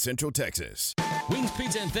ESPN Central Texas. Wings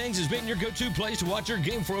Pizza and Things has been your go-to place to watch your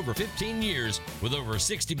game for over 15 years. With over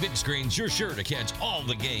 60 big screens, you're sure to catch all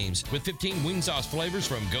the games. With 15 wing sauce flavors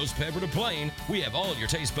from ghost pepper to plain, we have all your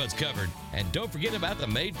taste buds covered. And don't forget about the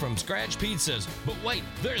made-from-scratch pizzas. But wait,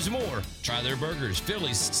 there's more. Try their burgers,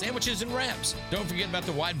 Phillies, sandwiches, and wraps. Don't forget about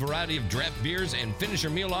the wide variety of draft beers, and finish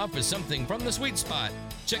your meal off with something from the sweet spot.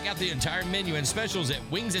 Check out the entire menu and specials at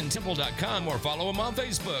wingsandtemple.com or follow them on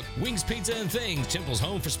Facebook. Wings Pizza and Things, Temple's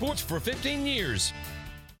home for sports for 15 years.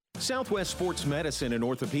 Southwest Sports Medicine and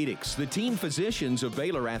Orthopedics, the team physicians of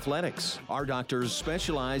Baylor Athletics. Our doctors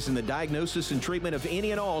specialize in the diagnosis and treatment of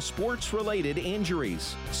any and all sports-related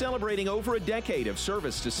injuries. Celebrating over a decade of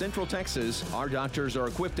service to Central Texas, our doctors are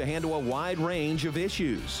equipped to handle a wide range of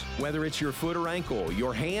issues. Whether it's your foot or ankle,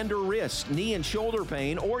 your hand or wrist, knee and shoulder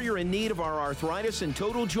pain, or you're in need of our arthritis and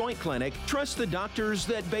total joint clinic, trust the doctors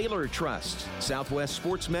that Baylor trusts. Southwest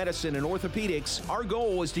Sports Medicine and Orthopedics, our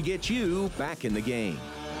goal is to get you back in the game.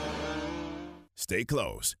 Stay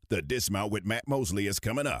close. The Dismount with Matt Mosley is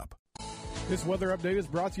coming up. This weather update is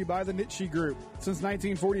brought to you by the Nitsche Group. Since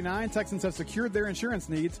 1949, Texans have secured their insurance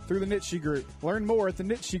needs through the Nitsche Group. Learn more at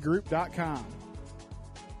thenitschegroup.com.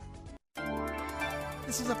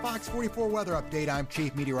 This is a Fox 44 weather update. I'm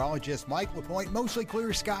Chief Meteorologist Mike LaPointe. Mostly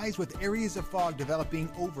clear skies with areas of fog developing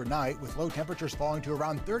overnight with low temperatures falling to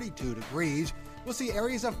around 32 degrees. We'll see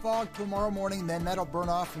areas of fog tomorrow morning, then that'll burn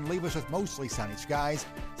off and leave us with mostly sunny skies.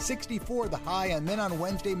 64 the high, and then on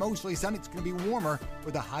Wednesday, mostly sunny. It's going to be warmer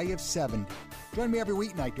with a high of 70. Join me every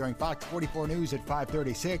weeknight during Fox 44 News at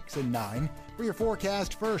 5:36 and 9 for your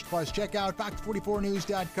forecast first. Plus, check out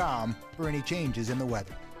fox44news.com for any changes in the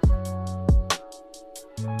weather.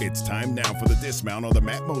 It's time now for the Dismount on the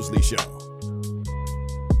Matt Mosley Show.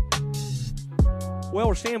 Well,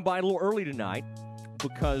 we're standing by a little early tonight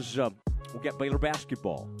because we'll get Baylor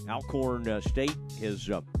basketball. Alcorn State has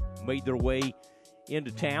made their way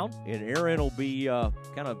into town, and Aaron will be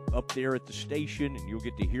kind of up there at the station, and you'll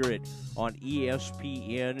get to hear it on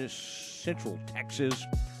ESPN Central Texas.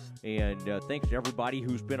 And thanks to everybody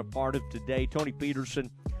who's been a part of today. Tony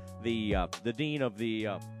Peterson, the dean of the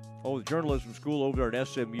journalism school over there at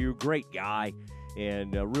SMU, great guy,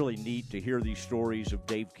 and really neat to hear these stories of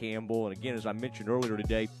Dave Campbell. And again, as I mentioned earlier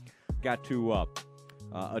today, got to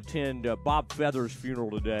attend Bob Feather's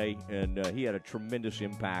funeral today, and he had a tremendous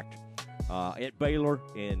impact at Baylor.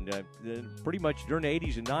 And pretty much during the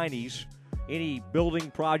 80s and 90s, any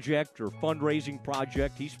building project or fundraising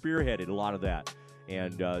project, he spearheaded a lot of that.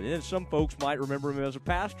 And then some folks might remember him as a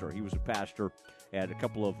pastor. He was a pastor at a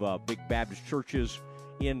couple of big Baptist churches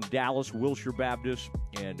in Dallas, Wilshire Baptist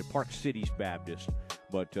and Park Cities Baptist.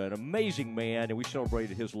 But an amazing man, and we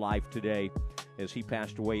celebrated his life today as he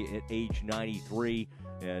passed away at age 93.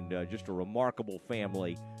 And just a remarkable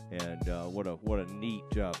family, and what a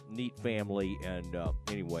neat family. And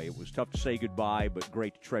anyway, it was tough to say goodbye, but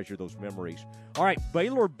great to treasure those memories. All right,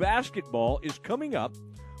 Baylor basketball is coming up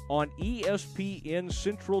on ESPN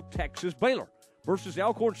Central Texas. Baylor versus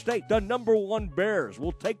Alcorn State. The number one Bears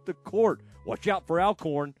will take the court. Watch out for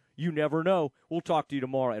Alcorn. You never know. We'll talk to you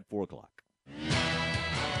tomorrow at 4 o'clock.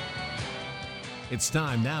 It's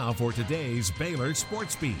time now for today's Baylor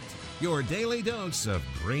Sports Beat, your daily dose of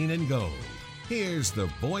green and gold. Here's the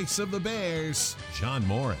voice of the Bears, John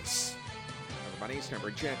Morris. Everybody, it's time for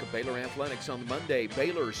a check of Baylor Athletics on the Monday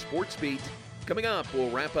Baylor Sports Beat. Coming up, we'll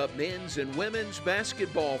wrap up men's and women's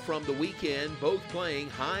basketball from the weekend, both playing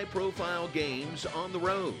high-profile games on the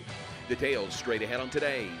road. Details straight ahead on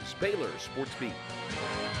today's Baylor Sports Beat.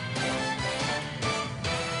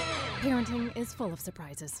 Parenting is full of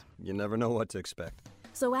surprises. You never know what to expect.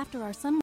 So after our son